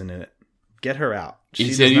Daenerys isn't in it, get her out.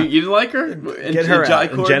 You said you didn't like her? Get her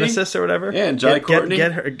out. In Genesis or whatever? Yeah, and Jai Courtney.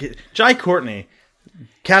 Get her. Jai Courtney,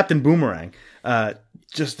 Captain Boomerang,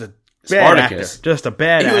 just a bad Spartacus. actor. Just a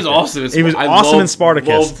bad actor. He was awesome in Spartacus. He was awesome in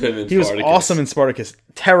Spartacus. Loved him in he was Spartacus. awesome in Spartacus.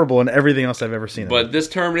 Terrible in everything else I've ever seen. But this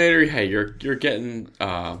Terminator, hey, you're getting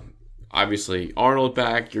obviously Arnold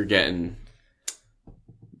back. You're getting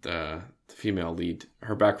the female lead,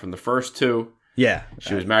 her back from the first two. Yeah,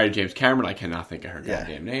 she was married to James Cameron. I cannot think of her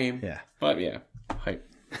goddamn name. Yeah, but yeah, hype.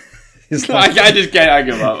 I just can't. I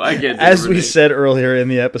give up. I can't. As we said earlier in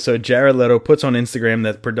the episode, Jared Leto puts on Instagram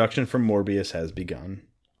that production for Morbius has begun.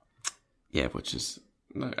 Yeah, which is,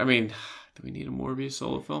 I mean, do we need a Morbius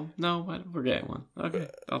solo film? No, we're getting one. Okay,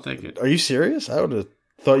 I'll take it. Are you serious? I would have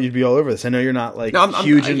thought you'd be all over this. I know you're not like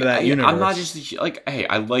huge into that universe. I'm not just like, hey,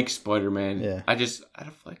 I like Spider-Man. Yeah. I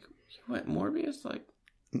don't like, what, Morbius? Like,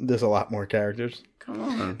 there's a lot more characters. Come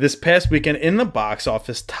on. This past weekend in the box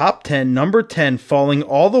office, top 10, number 10, falling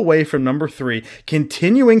all the way from number 3,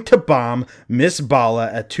 continuing to bomb Miss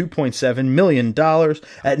Bala at $2.7 million.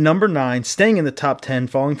 At number 9, staying in the top 10,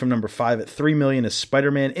 falling from number 5 at $3 million is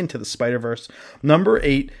Spider-Man Into the Spider-Verse. Number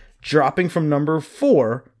 8, dropping from number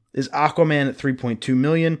 4, is Aquaman at $3.2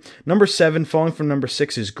 million. Number 7, falling from number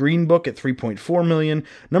 6, is Green Book at $3.4 million.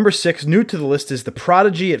 Number 6, new to the list, is The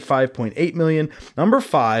Prodigy at $5.8 million. Number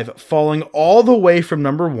 5, falling all the way from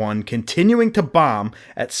number 1, continuing to bomb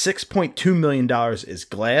at $6.2 million, is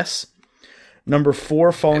Glass. Number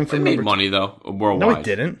 4, falling from made number money though worldwide. No, it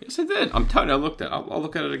didn't. Yes, it did. I'm telling you, I looked at it. I'll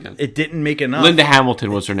look at it again. It didn't make enough. Linda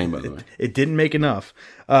Hamilton was her name, by the way. It didn't make enough.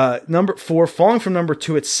 Number 4, falling from number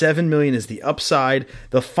 2 at $7 million is The Upside.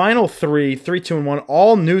 The final 3, 2, and 1,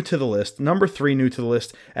 all new to the list. Number 3 new to the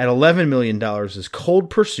list at $11 million is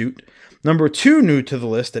Cold Pursuit. Number 2 new to the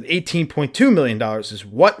list at $18.2 million is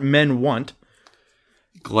What Men Want.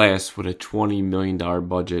 Glass, with a $20 million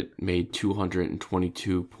budget, made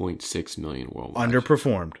 $222.6 million worldwide.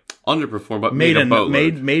 Underperformed, but made a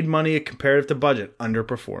boatload. Made money comparative to budget.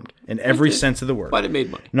 Underperformed in every sense of the word. But it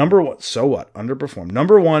made money. Number 1, so what? Underperformed.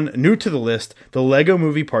 Number 1, new to the list, The Lego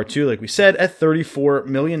Movie Part 2, like we said, at $34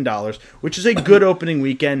 million, which is a good opening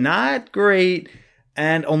weekend. Not great,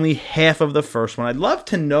 and only half of the first one. I'd love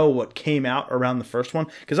to know what came out around the first one,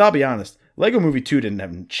 because I'll be honest, Lego Movie 2 didn't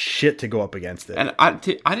have shit to go up against it. And I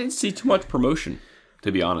didn't see too much promotion,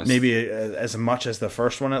 to be honest. Maybe as much as the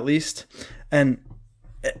first one, at least. And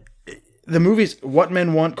the movies, What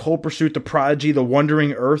Men Want, Cold Pursuit, The Prodigy, The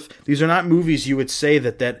Wandering Earth, these are not movies you would say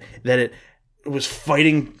that it was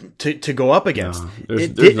fighting to go up against. No,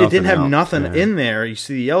 it didn't have out. nothing in there. You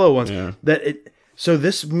see the yellow ones. Yeah. So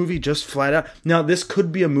this movie just flat out... Now, this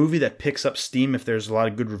could be a movie that picks up steam if there's a lot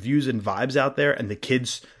of good reviews and vibes out there, and the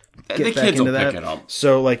kids... The kids will pick it up.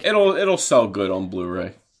 So like it'll sell good on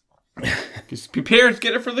Blu-ray. Because parents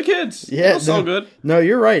get it for the kids. Yeah, it'll sell good. No,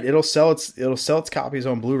 you're right. It'll sell its copies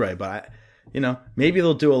on Blu-ray, but maybe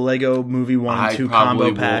they'll do a Lego Movie 1 and 2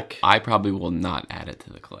 combo pack. I probably will not add it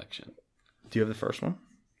to the collection. Do you have the first one?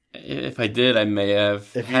 If I did, I may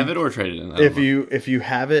have it or traded it in. If you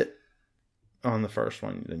have it on the first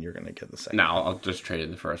one, then you're gonna get the second. No, I'll just trade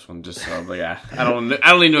in the first one, just so. But yeah, I don't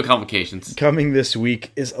need no complications. Coming this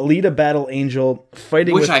week is Alita: Battle Angel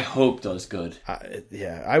fighting, which I hope does good.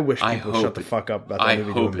 I wish people shut the fuck up about that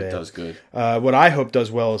movie. I hope it does good. What I hope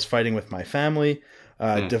does well is Fighting with My Family,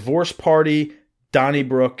 Divorce Party,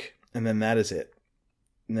 Donnybrook, and then that is it.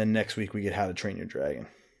 And then next week we get How to Train Your Dragon.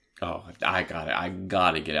 Oh, I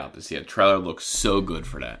gotta get out to see it. The trailer looks so good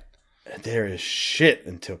for that. There is shit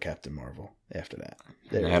until Captain Marvel. After that,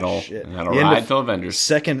 that'll ride till Avengers.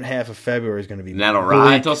 Second half of February is going to be. And that'll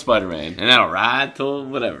ride till Spider-Man, and that'll ride till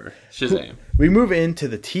whatever. Shazam. We move into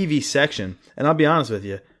the TV section, and I'll be honest with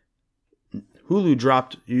you, Hulu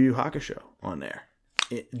dropped Yu Yu Hakusho on there,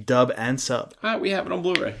 dub and sub. We have it on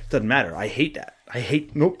Blu-ray. Doesn't matter. I hate that.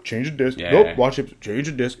 Nope. Change the disc. Yeah. Nope. Watch it. Change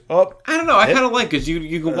the disc. Up. I don't know. I kind of like because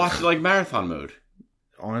you can watch it like marathon mode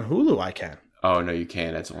on Hulu. I can. Oh, no, you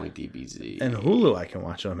can't. That's only DBZ. And Hulu, I can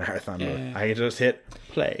watch on marathon mode. I can just hit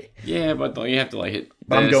play. Yeah, but don't you have to like hit?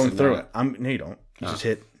 But I'm going through it. No, you don't. You just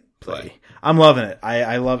hit play. I'm loving it.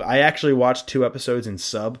 I actually watched 2 episodes in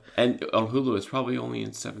sub. And on Hulu, it's probably only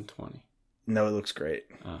in 720. No, it looks great.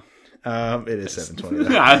 Oh. It is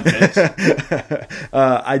 720.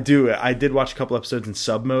 I did watch a couple episodes in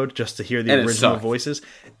sub mode just to hear the original voices.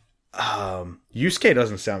 Yusuke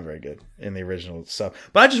doesn't sound very good in the original sub,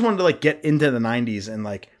 but I just wanted to like get into the 90s and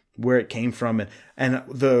like where it came from. And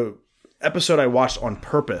the episode I watched on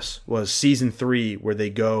purpose was season 3, where they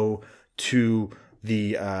go to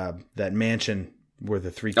the that mansion where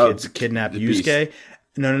the 3 kids kidnap Yusuke.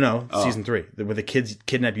 No. Season 3, where the kids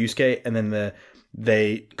kidnap Yusuke, and then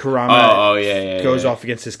Kurama goes off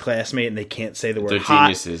against his classmate, and they can't say the word hot.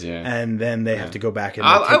 Geniuses, yeah. And then they have to go back and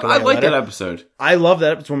I like that episode. I love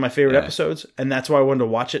that. It's one of my favorite episodes, and that's why I wanted to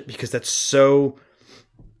watch it, because that's so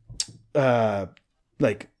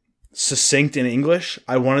succinct in English.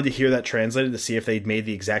 I wanted to hear that translated to see if they'd made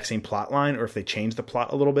the exact same plot line or if they changed the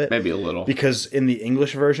plot a little bit. Maybe a little. Because in the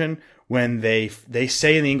English version, when they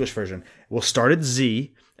say in the English version, we'll start at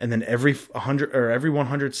Z, and then every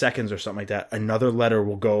 100 seconds or something like that, another letter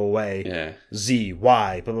will go away. Yeah. Z,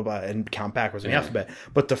 Y, blah, blah, blah, and count backwards in the alphabet.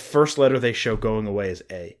 But the first letter they show going away is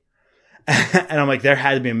A. And I'm like, there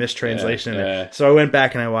had to be a mistranslation in it. So I went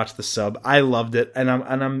back and I watched the sub. I loved it, and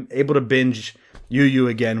I'm able to binge Yu Yu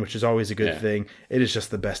again, which is always a good thing. It is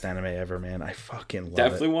just the best anime ever, man. I fucking love it.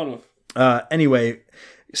 Definitely one of. Anyway,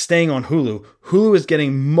 staying on Hulu. Hulu is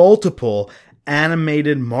getting multiple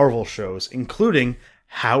animated Marvel shows, including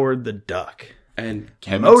Howard the Duck. And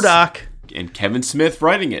MODOK. And Kevin Smith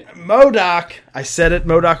writing it. MODOK. I said it.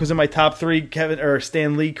 MODOK was in my top 3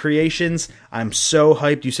 Stan Lee creations. I'm so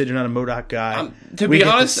hyped. You said you're not a MODOK guy. To be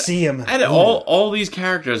honest, to see him. Out of all these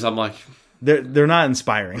characters, I'm like, they're not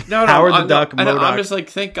inspiring. No, Howard the Duck, MODOK. I'm just like,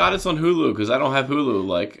 thank God it's on Hulu, because I don't have Hulu.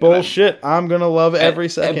 Like, bullshit. I'm gonna love every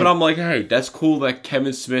second. But I'm like, hey, that's cool that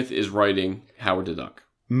Kevin Smith is writing Howard the Duck.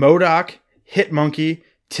 MODOK, Hitmonkey,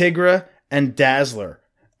 Tigra, and Dazzler.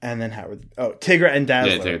 And then Tigra and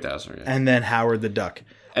Dazzler. Yeah, Tigra Dazzler, yeah. And then Howard the Duck.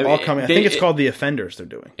 I mean, all coming. I think it's called The Offenders they're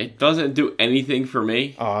doing. It doesn't do anything for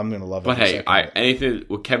me. Oh, I'm going to love it. But hey, anything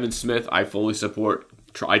with Kevin Smith, I fully support.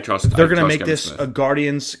 I trust. They're going to make this a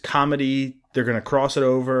Guardians comedy. They're going to cross it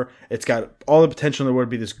over. It's got all the potential in the world to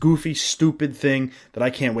be this goofy, stupid thing that I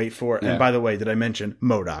can't wait for. Yeah. And by the way, did I mention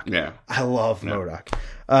MODOK? Yeah. I love MODOK.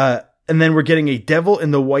 And then we're getting a Devil in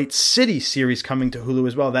the White City series coming to Hulu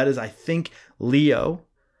as well. That is, I think, Leo.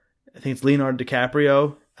 I think it's Leonardo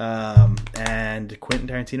DiCaprio and Quentin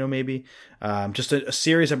Tarantino, maybe. Just a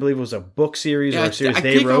series, I believe it was a book series or a series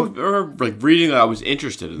they wrote. Reading, I was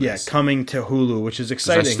interested in this. Yeah, coming to Hulu, which is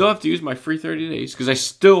exciting. I still have to use my free 30 days because I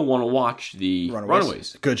still want to watch the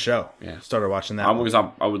Runaways. Good show. Yeah, started watching that.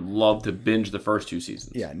 I would love to binge the first 2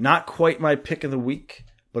 seasons. Yeah, not quite my pick of the week,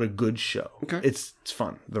 but a good show. Okay. It's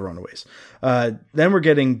fun, The Runaways. Then we're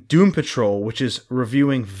getting Doom Patrol, which is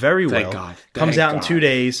reviewing very well. Thank God. Comes out in 2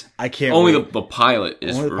 days. I can't wait. Only the pilot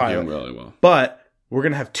is reviewing really well. But we're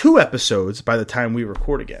going to have 2 episodes by the time we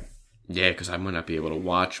record again. Yeah, because I might not be able to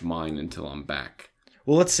watch mine until I'm back.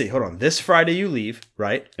 Well, let's see. Hold on. This Friday you leave,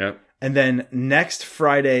 right? Yep. And then next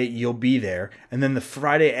Friday you'll be there, and then the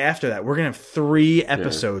Friday after that we're gonna have 3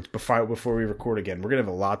 episodes before we record again. We're gonna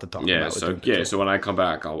have a lot to talk about. So when I come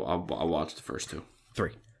back, I'll watch the first 2.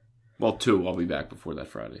 3. Well, 2. I'll be back before that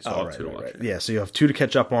Friday, so I'll have 2 to watch. Yeah, so you have 2 to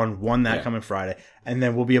catch up on. 1 coming Friday, and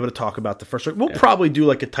then we'll be able to talk about the first. We'll probably do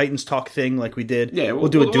like a Titans talk thing, like we did. Yeah, we'll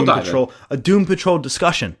do a Doom Patrol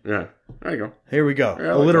discussion. Yeah, there you go. Here we go.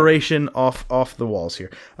 Alliteration off the walls here.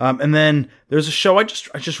 And then there's a show I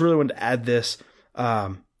just really wanted to add this.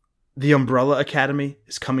 The Umbrella Academy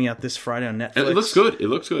is coming out this Friday on Netflix. It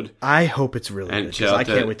looks good. I hope it's really good, because I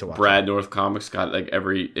can't wait to watch Brad North Comics got like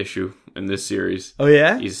every issue in this series. Oh,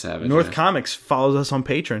 yeah? He's savage. North Comics follows us on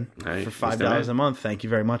Patreon for $5 a month. Thank you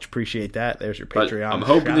very much. Appreciate that. There's your Patreon. But I'm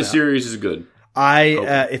hoping the series is good.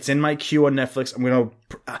 It's in my queue on Netflix. I'm going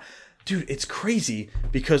to... dude, it's crazy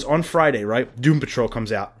because on Friday, right, Doom Patrol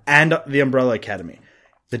comes out and The Umbrella Academy.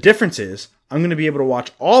 The difference is I'm going to be able to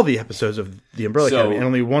watch all the episodes of The Umbrella Academy and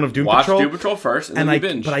only one of Doom Patrol. Watch Doom Patrol first and then you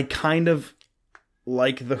binge. But I kind of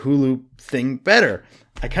like the Hulu thing better.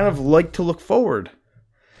 I kind of like to look forward.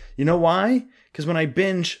 You know why? Because when I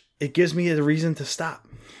binge, it gives me a reason to stop.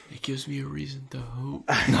 It gives me a reason to hope.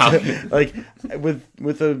 Like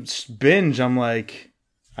with a binge, I'm like,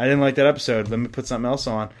 I didn't like that episode. Let me put something else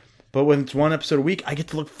on. But when it's 1 episode a week, I get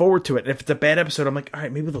to look forward to it. And if it's a bad episode, I'm like, all right,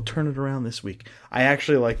 maybe they'll turn it around this week. I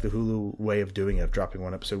actually like the Hulu way of doing it, of dropping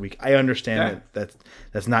 1 episode a week. I understand that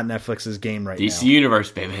that's not Netflix's game right now. DC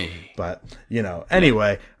Universe, baby. But,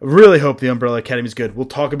 anyway, really hope the Umbrella Academy is good. We'll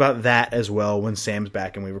talk about that as well when Sam's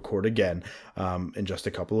back and we record again in just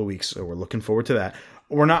a couple of weeks. So we're looking forward to that.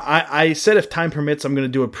 We're not. I said if time permits, I'm going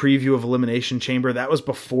to do a preview of Elimination Chamber. That was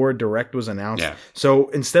before Direct was announced. Yeah. So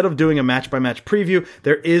instead of doing a match-by-match preview,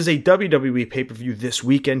 there is a WWE pay-per-view this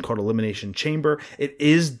weekend called Elimination Chamber. It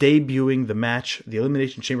is debuting the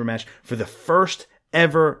Elimination Chamber match for the first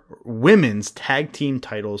ever women's tag team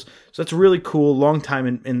titles. So that's really cool. Long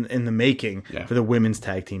time in the making for the women's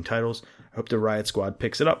tag team titles. I hope the Riot Squad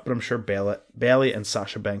picks it up, but I'm sure Bayley and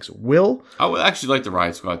Sasha Banks will. I would actually like the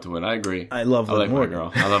Riot Squad to win. I agree. I love Liv Morgan. My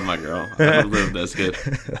girl. I love my girl. I would Liv. That's good.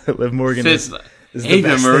 Liv Morgan is the Ava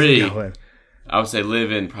best Marie. thing going. I would say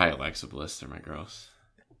Liv and probably Alexa Bliss. They're my girls.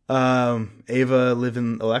 Ava, Liv,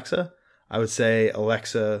 and Alexa. I would say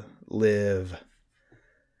Alexa, Liv.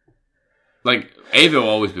 Like, Ava will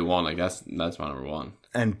always be one. Like, that's my number one.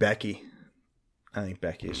 And Becky. I think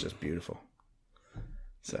Becky is just beautiful.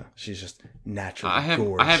 So she's just naturally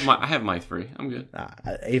gorgeous. I have my three. I'm good.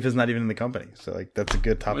 Ava's not even in the company, so like that's a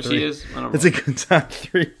good top three. She is. It's a good top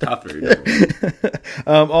three. Top three.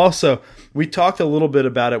 Also, we talked a little bit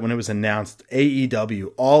about it when it was announced.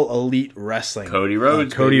 AEW, All Elite Wrestling. Cody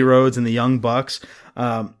Rhodes. Cody Rhodes and the Young Bucks.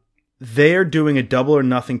 They're doing a Double or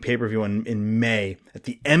Nothing pay-per-view in May at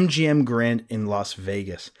the MGM Grand in Las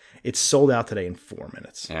Vegas. It's sold out today in 4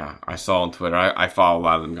 minutes. Yeah, I saw on Twitter. I follow a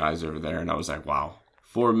lot of them guys over there, and I was like, wow.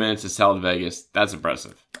 4 minutes to sell in Vegas. That's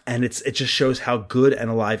impressive. And it just shows how good and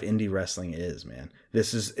alive indie wrestling is, man.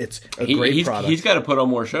 It's a great product. He's got to put on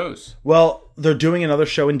more shows. Well, they're doing another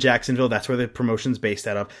show in Jacksonville. That's where the promotion's based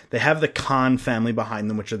out of. They have the Khan family behind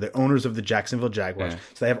them, which are the owners of the Jacksonville Jaguars. Yeah.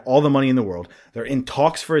 So they have all the money in the world. They're in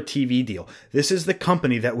talks for a TV deal. This is the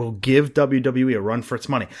company that will give WWE a run for its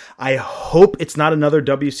money. I hope it's not another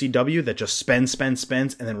WCW that just spends,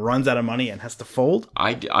 and then runs out of money and has to fold.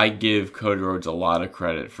 I give Cody Rhodes a lot of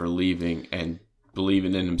credit for leaving and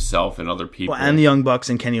believing in himself and other people. Well, and the Young Bucks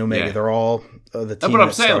and Kenny Omega, they're all the team. That's what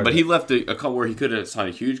I'm saying. But he left a couple where he could have signed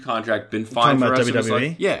a huge contract, been fine for the rest of his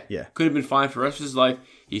life. Yeah. Could have been fine for the rest of his life.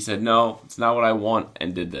 He said, no, it's not what I want,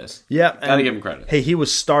 and did this. Yeah. Gotta give him credit. Hey, he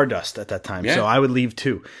was Stardust at that time, so I would leave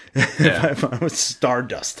too. If I was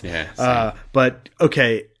Stardust. Yeah. But,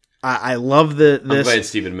 okay, I love this. I'm glad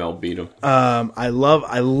Stephen Amell beat him. I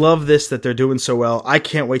love this that they're doing so well. I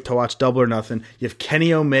can't wait to watch Double or Nothing. You have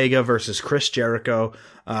Kenny Omega versus Chris Jericho.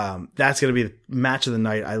 That's going to be the match of the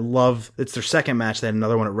night. It's their second match. They had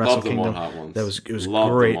another one at Wrestle Kingdom. It was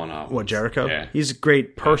great. What, Jericho? Yeah. He's a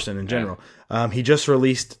great person in general. He just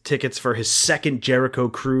released tickets for his second Jericho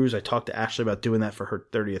cruise. I talked to Ashley about doing that for her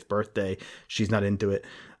 30th birthday. She's not into it.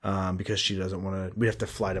 Because she doesn't want to. We have to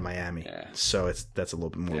fly to Miami, so that's a little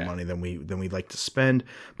bit more money than we like to spend.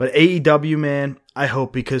 But AEW, man, I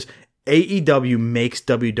hope, because AEW makes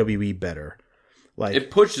WWE better. Like, it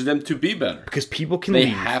pushes them to be better because people can leave. They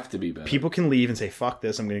have to be better. People can leave and say, "Fuck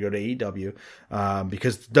this! I'm going to go to AEW,"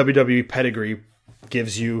 because WWE pedigree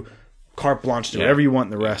gives you carte blanche to do whatever you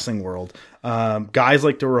want in the wrestling world. Guys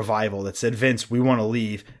like the Revival that said, "Vince, we want to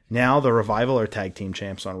leave." Now the Revival are tag team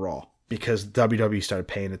champs on Raw, because WWE started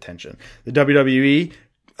paying attention. The WWE,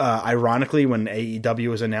 ironically, when AEW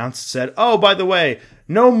was announced, said, oh, by the way,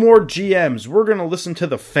 no more GMs. We're going to listen to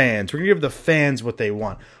the fans. We're going to give the fans what they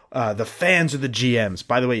want. The fans are the GMs.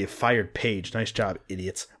 By the way, you fired Paige. Nice job,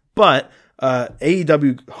 idiots. But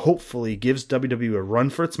AEW hopefully gives WWE a run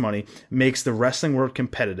for its money, makes the wrestling world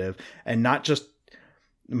competitive, and not just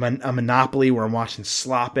a monopoly where I'm watching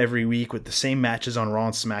slop every week with the same matches on Raw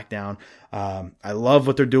and SmackDown. I love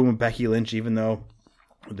what they're doing with Becky Lynch, even though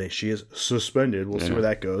she is suspended. We'll see where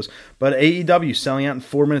that goes. But AEW selling out in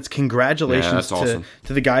 4 minutes. Congratulations awesome.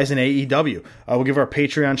 to the guys in AEW. We'll give our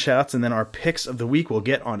Patreon shout-outs and then our picks of the week. We'll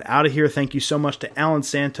get on out of here. Thank you so much to Alan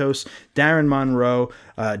Santos, Darren Monroe,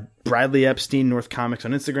 Bradley Epstein, North Comics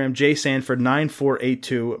on Instagram, Jay Sanford,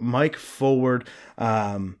 9482, Mike Forward,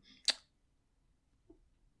 My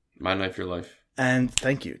Knife, Your Life. And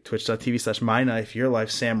thank you, twitch.tv/MyKnifeYourLife,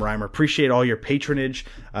 Sam Reimer. Appreciate all your patronage.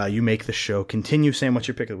 You make the show continue. Sam, what's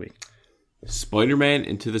your pick of the week? Spider-Man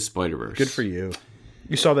Into the Spider-Verse. Good for you.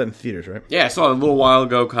 You saw that in theaters, right? Yeah, I saw it a little while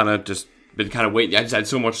ago. Been waiting. I just had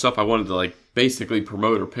so much stuff I wanted to basically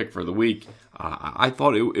promote or pick for the week. I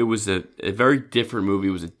thought it was a very different movie.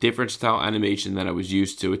 It was a different style animation than I was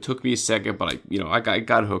used to. It took me a second, but I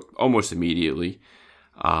got hooked almost immediately.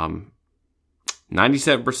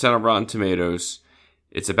 97% of Rotten Tomatoes.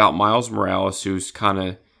 It's about Miles Morales, who's kind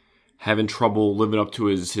of having trouble living up to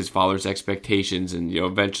his father's expectations, and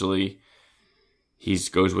eventually he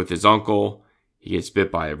goes with his uncle. He gets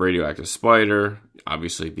bit by a radioactive spider.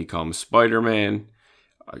 Obviously becomes Spider-Man.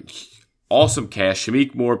 Awesome cast.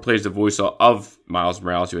 Shameik Moore plays the voice of Miles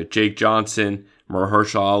Morales. You had Jake Johnson,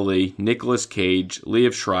 Mahershala Ali, Nicolas Cage,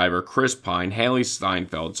 Liev Schreiber, Chris Pine, Haley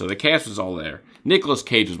Steinfeld. So the cast was all there. Nicolas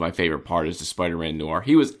Cage was my favorite part as the Spider-Man noir.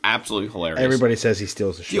 He was absolutely hilarious. Everybody says he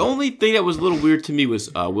steals the show. The only thing that was a little weird to me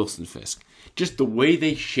was Wilson Fisk. Just the way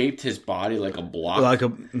they shaped his body like a block.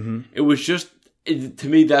 It was just to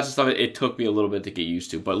me, that's the stuff it took me a little bit to get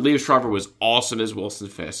used to. But Liev Schreiber was awesome as Wilson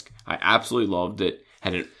Fisk. I absolutely loved it.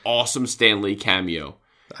 Had an awesome Stan Lee cameo.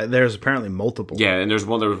 There's apparently multiple. Yeah, and there was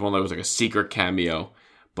one that was like a secret cameo,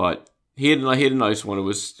 but he had a nice one. It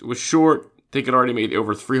was short. I think it already made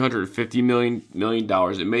over $350 million.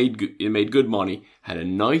 It made good money. Had a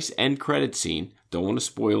nice end credit scene. Don't want to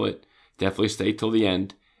spoil it. Definitely stay till the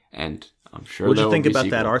end. And I'm sure. What'd you think about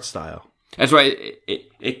that art style? That's right.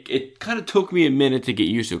 It kind of took me a minute to get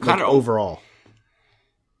used to. Kind of overall.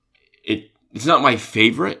 It's not my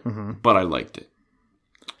favorite, but I liked it.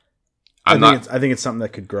 I think it's something that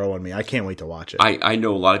could grow on me. I can't wait to watch it. I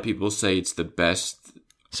know a lot of people say it's the best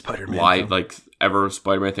Spider-Man live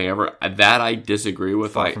Spider-Man thing ever. That I disagree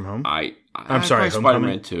with. Far From Home? I'm sorry,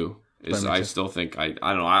 Spider-Man 2. I still think I don't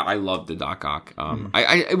know. I love the Doc Ock.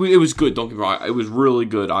 It was good. Don't get me wrong. It was really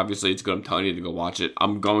good. Obviously, it's good. I'm telling you to go watch it.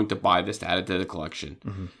 I'm going to buy this to add it to the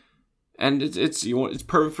collection. And it's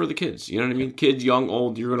perfect for the kids. You know what I mean? Kids, young,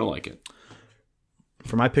 old. You're gonna like it.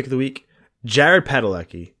 For my pick of the week, Jared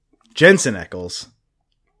Padalecki, Jensen Ackles,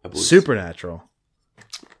 Supernatural.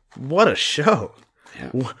 What a show!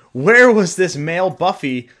 Yeah. Where was this male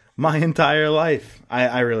Buffy my entire life?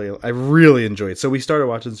 I really enjoyed it. So we started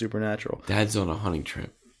watching Supernatural. Dad's on a hunting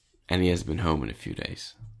trip, and he has been home in a few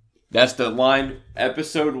days. That's the line,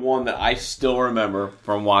 episode 1, that I still remember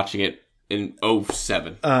from watching it in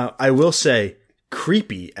 2007. I will say,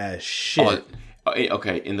 creepy as shit.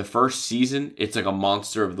 Okay, in the first season, it's like a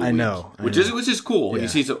monster of the week. I know. Which is cool. Yeah. You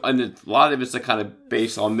see and a lot of it's like kind of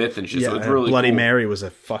based on myth and shit, so it's really Bloody cool. Mary was a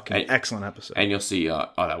fucking excellent episode. And you'll see,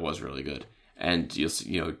 that was really good. And you'll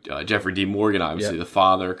see, Jeffrey D. Morgan, obviously the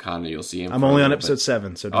father, kind of. You'll see him. I'm only on episode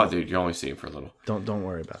 7, so dude, you only see him for a little. Don't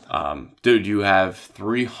worry about that. Dude, you have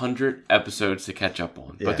 300 episodes to catch up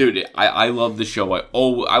on. Yeah. But dude, I love the show.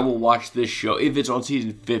 I will watch this show if it's on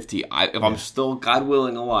season 50. If I'm still, God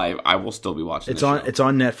willing, alive, I will still be watching. It's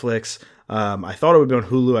on Netflix. I thought it would be on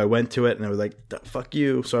Hulu. I went to it and I was like, "Fuck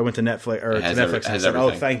you!" So I went to Netflix and I said,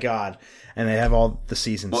 "Oh, thank God." And they have all the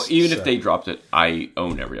seasons. Well, even if they dropped it, I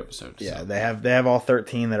own every episode. Yeah, so. They have all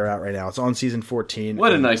 13 that are out right now. It's on season 14.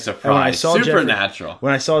 What a nice surprise! Supernatural.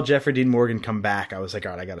 When I saw Jeffrey Dean Morgan come back, I was like,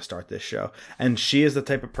 all right, I got to start this show. And she is the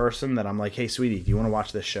type of person that I'm like, hey, sweetie, do you want to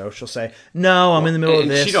watch this show? She'll say, no, I'm in the middle of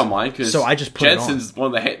this. She don't mind because so I just put Jensen's it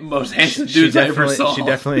on. one of the most handsome dudes I ever saw. She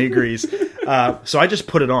definitely agrees. So I just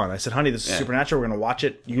put it on. I said, honey, this is Supernatural. We're going to watch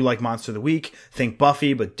it. You like Monster of the Week. Think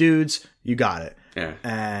Buffy, but dudes, you got it. Yeah.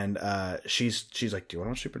 And she's like, do you want to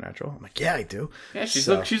watch Supernatural? I'm like, yeah, I do. Yeah, she's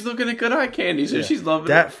looking at good eye candy, so she's loving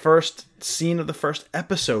that first scene of the first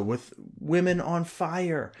episode with women on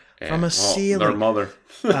fire from a ceiling. Their mother.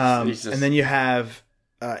 And then you have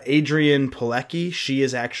Adrienne Palicki. She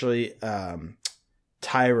is actually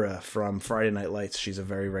Tyra from Friday Night Lights. She's a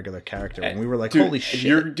very regular character. And we were like, holy shit.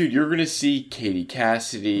 You're going to see Katie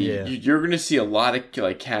Cassidy. Yeah. You're going to see a lot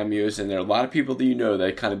of cameos in there. A lot of people that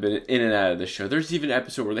that kind of been in and out of the show. There's even an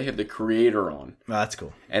episode where they have the creator on. Oh, that's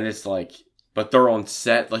cool. And it's like, but they're on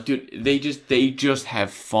set. Like, dude, they just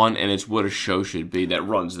have fun, and it's what a show should be that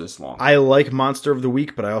runs this long. I like Monster of the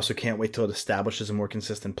Week, but I also can't wait till it establishes a more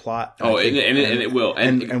consistent plot. And it will.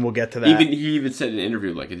 And we'll get to that. He even said in an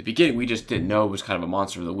interview, like, at the beginning, we just didn't know it was kind of a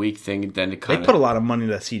Monster of the Week thing. And then they put a lot of money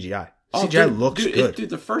into CGI. CGI looks good. Dude,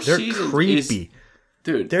 the first They're season creepy.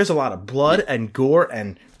 Dude. There's a lot of blood and gore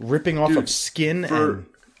and ripping off of skin and...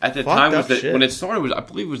 At the time, when it started, I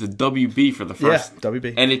believe it was the WB for the first. Yeah,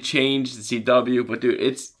 WB. And it changed to CW. But, dude,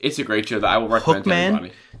 it's a great show that I will recommend to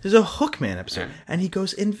everybody. There's a Hookman episode, and he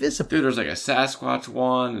goes invisible. Dude, there's like a Sasquatch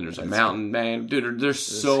one, and there's a mountain man. Dude, there's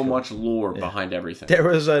so much lore behind everything. There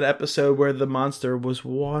was an episode where the monster was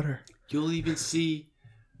water. You'll even see...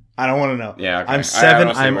 I don't want to know. Yeah, okay. I'm 7.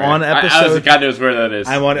 I'm on episode... God knows where that is.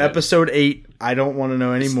 I'm on episode 8. I don't want to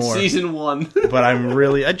know anymore. Season 1. But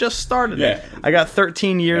I just started it. I got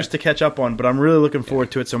 13 years to catch up on, but I'm really looking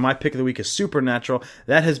forward to it. So my pick of the week is Supernatural.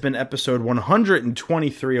 That has been episode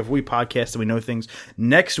 123 of We Podcast, and we know things.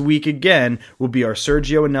 Next week again will be our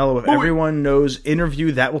Sergio Anello of Everyone Knows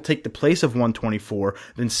interview. That will take the place of 124.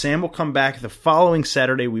 Then Sam will come back the following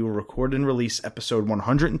Saturday. We will record and release episode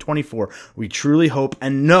 124. We truly hope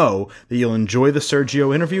and know that you'll enjoy the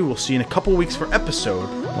Sergio interview. We'll see you in a couple weeks for episode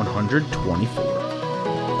 124.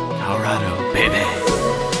 Colorado, baby.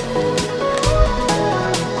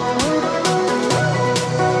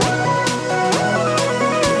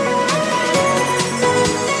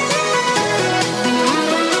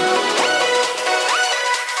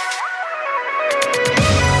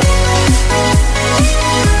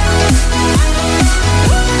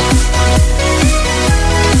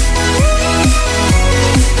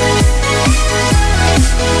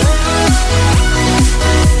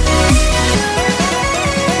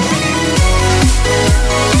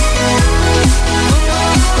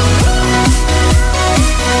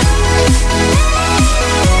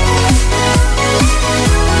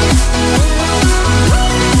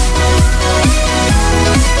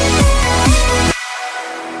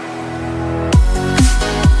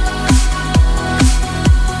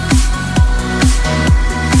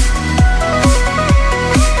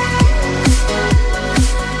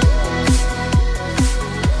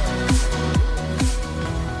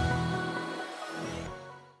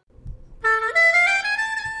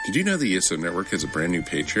 Did you know the ESO Network has a brand new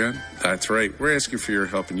Patreon? That's right, we're asking for your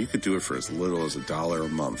help, and you could do it for as little as $1 a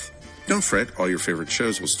month. Don't fret, all your favorite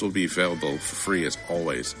shows will still be available for free as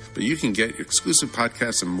always, but you can get exclusive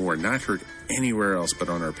podcasts and more not heard anywhere else but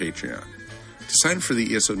on our Patreon. To sign up for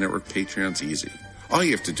the ESO Network, Patreon's easy. All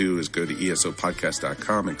you have to do is go to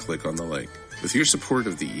esopodcast.com and click on the link. With your support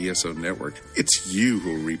of the ESO Network, it's you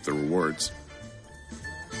who will reap the rewards.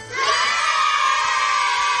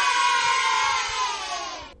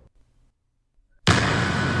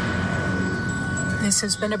 This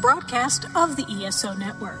has been a broadcast of the ESO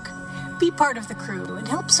Network. Be part of the crew and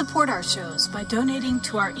help support our shows by donating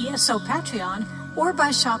to our ESO Patreon or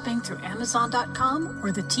by shopping through Amazon.com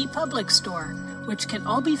or the TeePublic Store, which can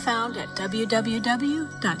all be found at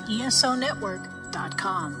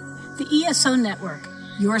www.esonetwork.com. The ESO Network,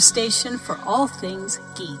 your station for all things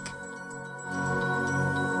geek.